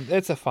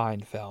 It's a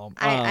fine film.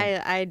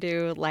 I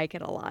do like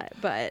it a lot,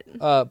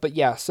 but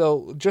yeah.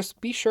 So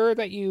just be sure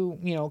that you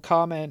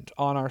comment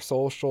on our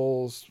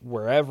socials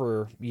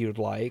wherever you'd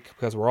like,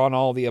 because we're on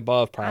all the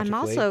above practically.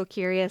 I'm also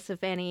curious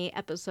if any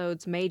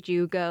episodes made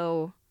you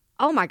go,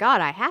 oh my God,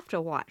 I have to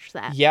watch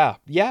that. Yeah.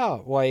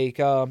 Like,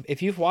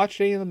 if you've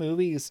watched any of the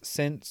movies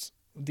since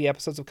the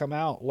episodes have come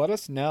out, let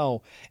us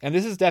know. And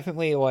this is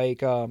definitely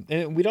like,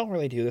 and we don't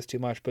really do this too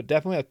much, but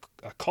definitely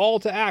a call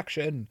to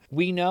action.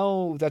 We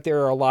know that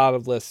there are a lot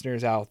of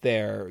listeners out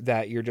there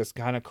that you're just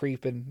kind of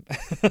creeping.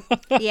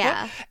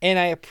 Yeah. And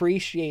I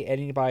appreciate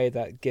anybody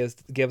that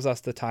gives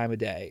us the time of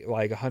day,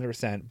 like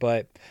 100%.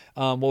 But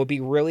what would be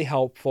really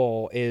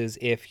helpful is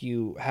if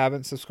you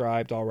haven't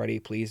subscribed already,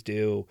 please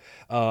do.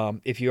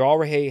 If you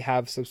already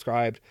have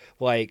subscribed,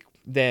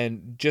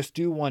 then just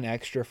do one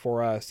extra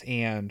for us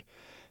and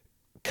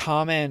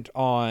comment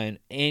on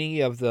any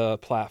of the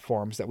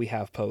platforms that we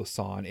have posts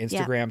on: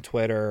 Instagram,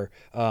 Twitter,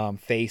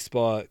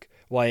 Facebook.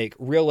 Like,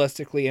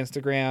 realistically,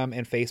 Instagram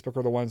and Facebook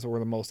are the ones that we're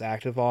the most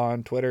active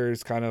on. Twitter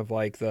is kind of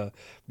like the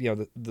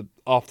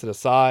off to the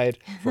side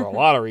for a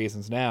lot of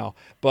reasons now.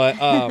 But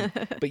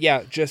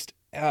yeah, just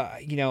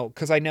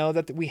because I know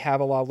that we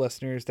have a lot of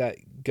listeners that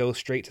go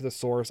straight to the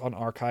source on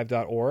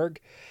archive.org.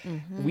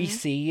 We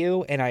see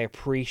you, and I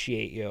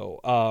appreciate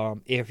you.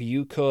 If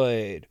you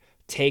could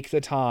take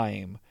the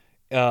time,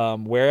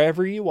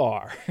 wherever you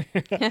are,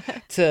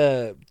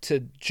 to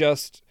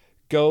just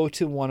go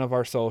to one of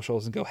our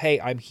socials and go,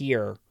 hey, I'm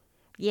here.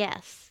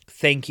 Yes.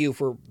 Thank you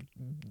for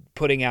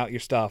putting out your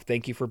stuff.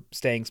 Thank you for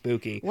staying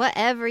spooky.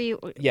 Whatever you...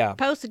 Yeah.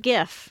 Post a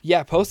GIF.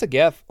 Yeah, post a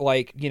GIF.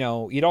 Like, you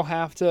don't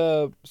have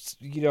to,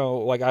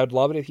 like, I'd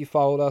love it if you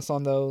followed us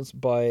on those,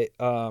 but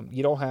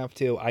you don't have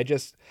to. I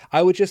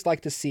would just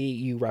like to see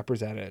you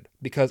represented,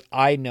 because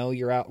I know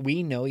you're out.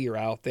 We know you're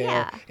out there,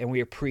 Yeah. and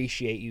we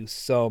appreciate you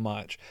so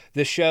much.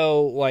 The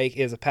show, like,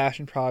 is a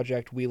passion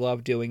project. We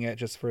love doing it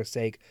just for the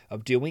sake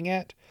of doing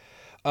it.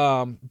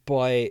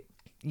 But,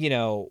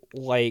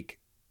 like,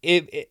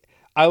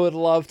 I would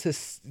love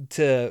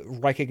to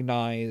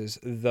recognize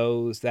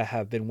those that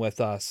have been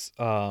with us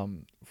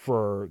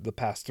for the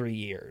past 3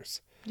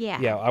 years. Yeah.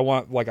 Yeah, I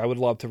would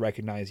love to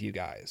recognize you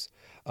guys.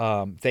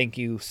 Thank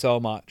you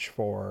so much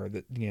for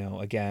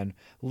again,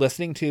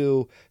 listening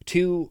to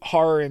two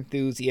horror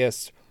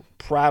enthusiasts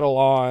prattle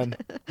on,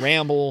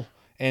 ramble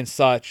and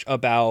such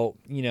about,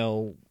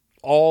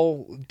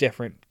 all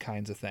different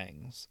kinds of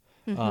things.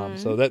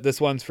 So this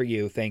one's for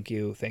you. Thank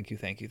you. Thank you.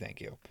 Thank you. Thank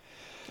you.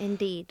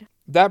 Indeed.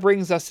 That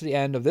brings us to the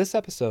end of this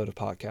episode of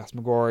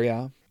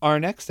Podcastmagoria. Our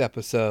next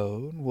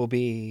episode will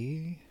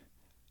be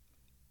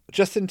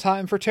just in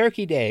time for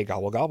Turkey Day,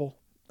 gobble gobble,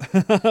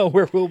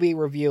 where we'll be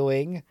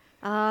reviewing.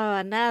 Oh,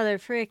 another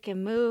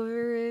freaking movie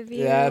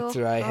review. That's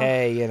right. Oh.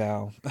 Hey,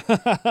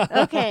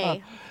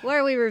 Okay, what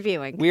are we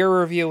reviewing? We're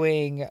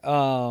reviewing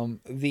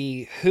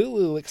the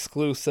Hulu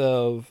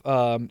exclusive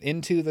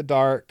Into the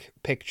Dark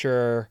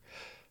picture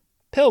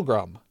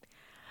Pilgrim.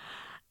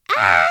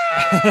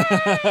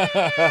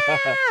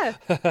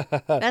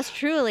 That's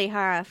truly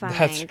horrifying.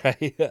 That's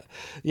right.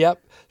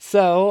 Yep.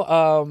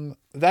 So,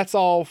 that's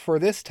all for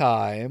this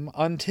time.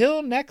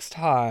 Until next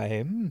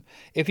time,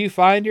 if you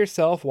find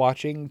yourself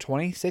watching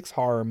 26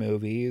 horror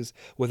movies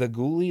with a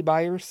ghoulie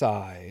by your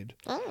side,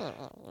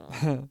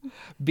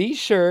 be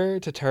sure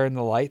to turn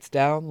the lights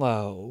down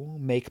low,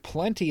 make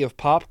plenty of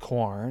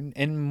popcorn,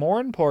 and more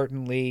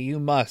importantly,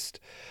 you must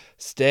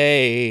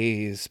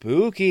stay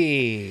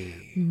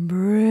spooky.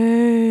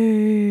 Brains.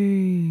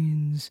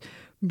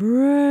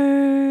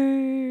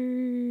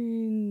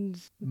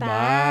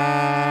 Bye.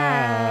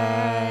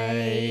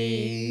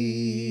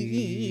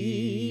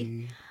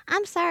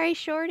 I'm sorry,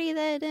 Shorty,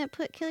 that I didn't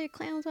put Killer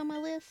Clowns on my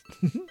list.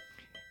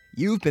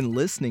 You've been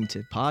listening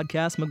to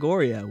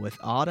Podcastmagoria with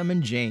Autumn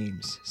and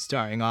James,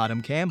 starring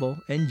Autumn Campbell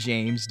and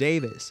James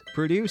Davis,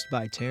 produced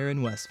by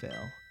Taryn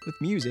Westphal, with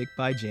music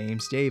by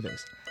James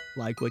Davis.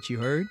 Like what you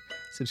heard?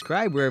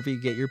 Subscribe wherever you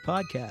get your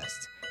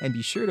podcasts. And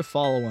be sure to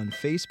follow on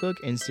Facebook,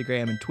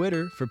 Instagram, and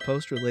Twitter for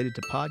posts related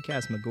to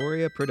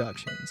Podcastmagoria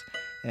Productions.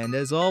 And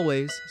as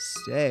always,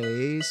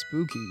 stay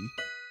spooky.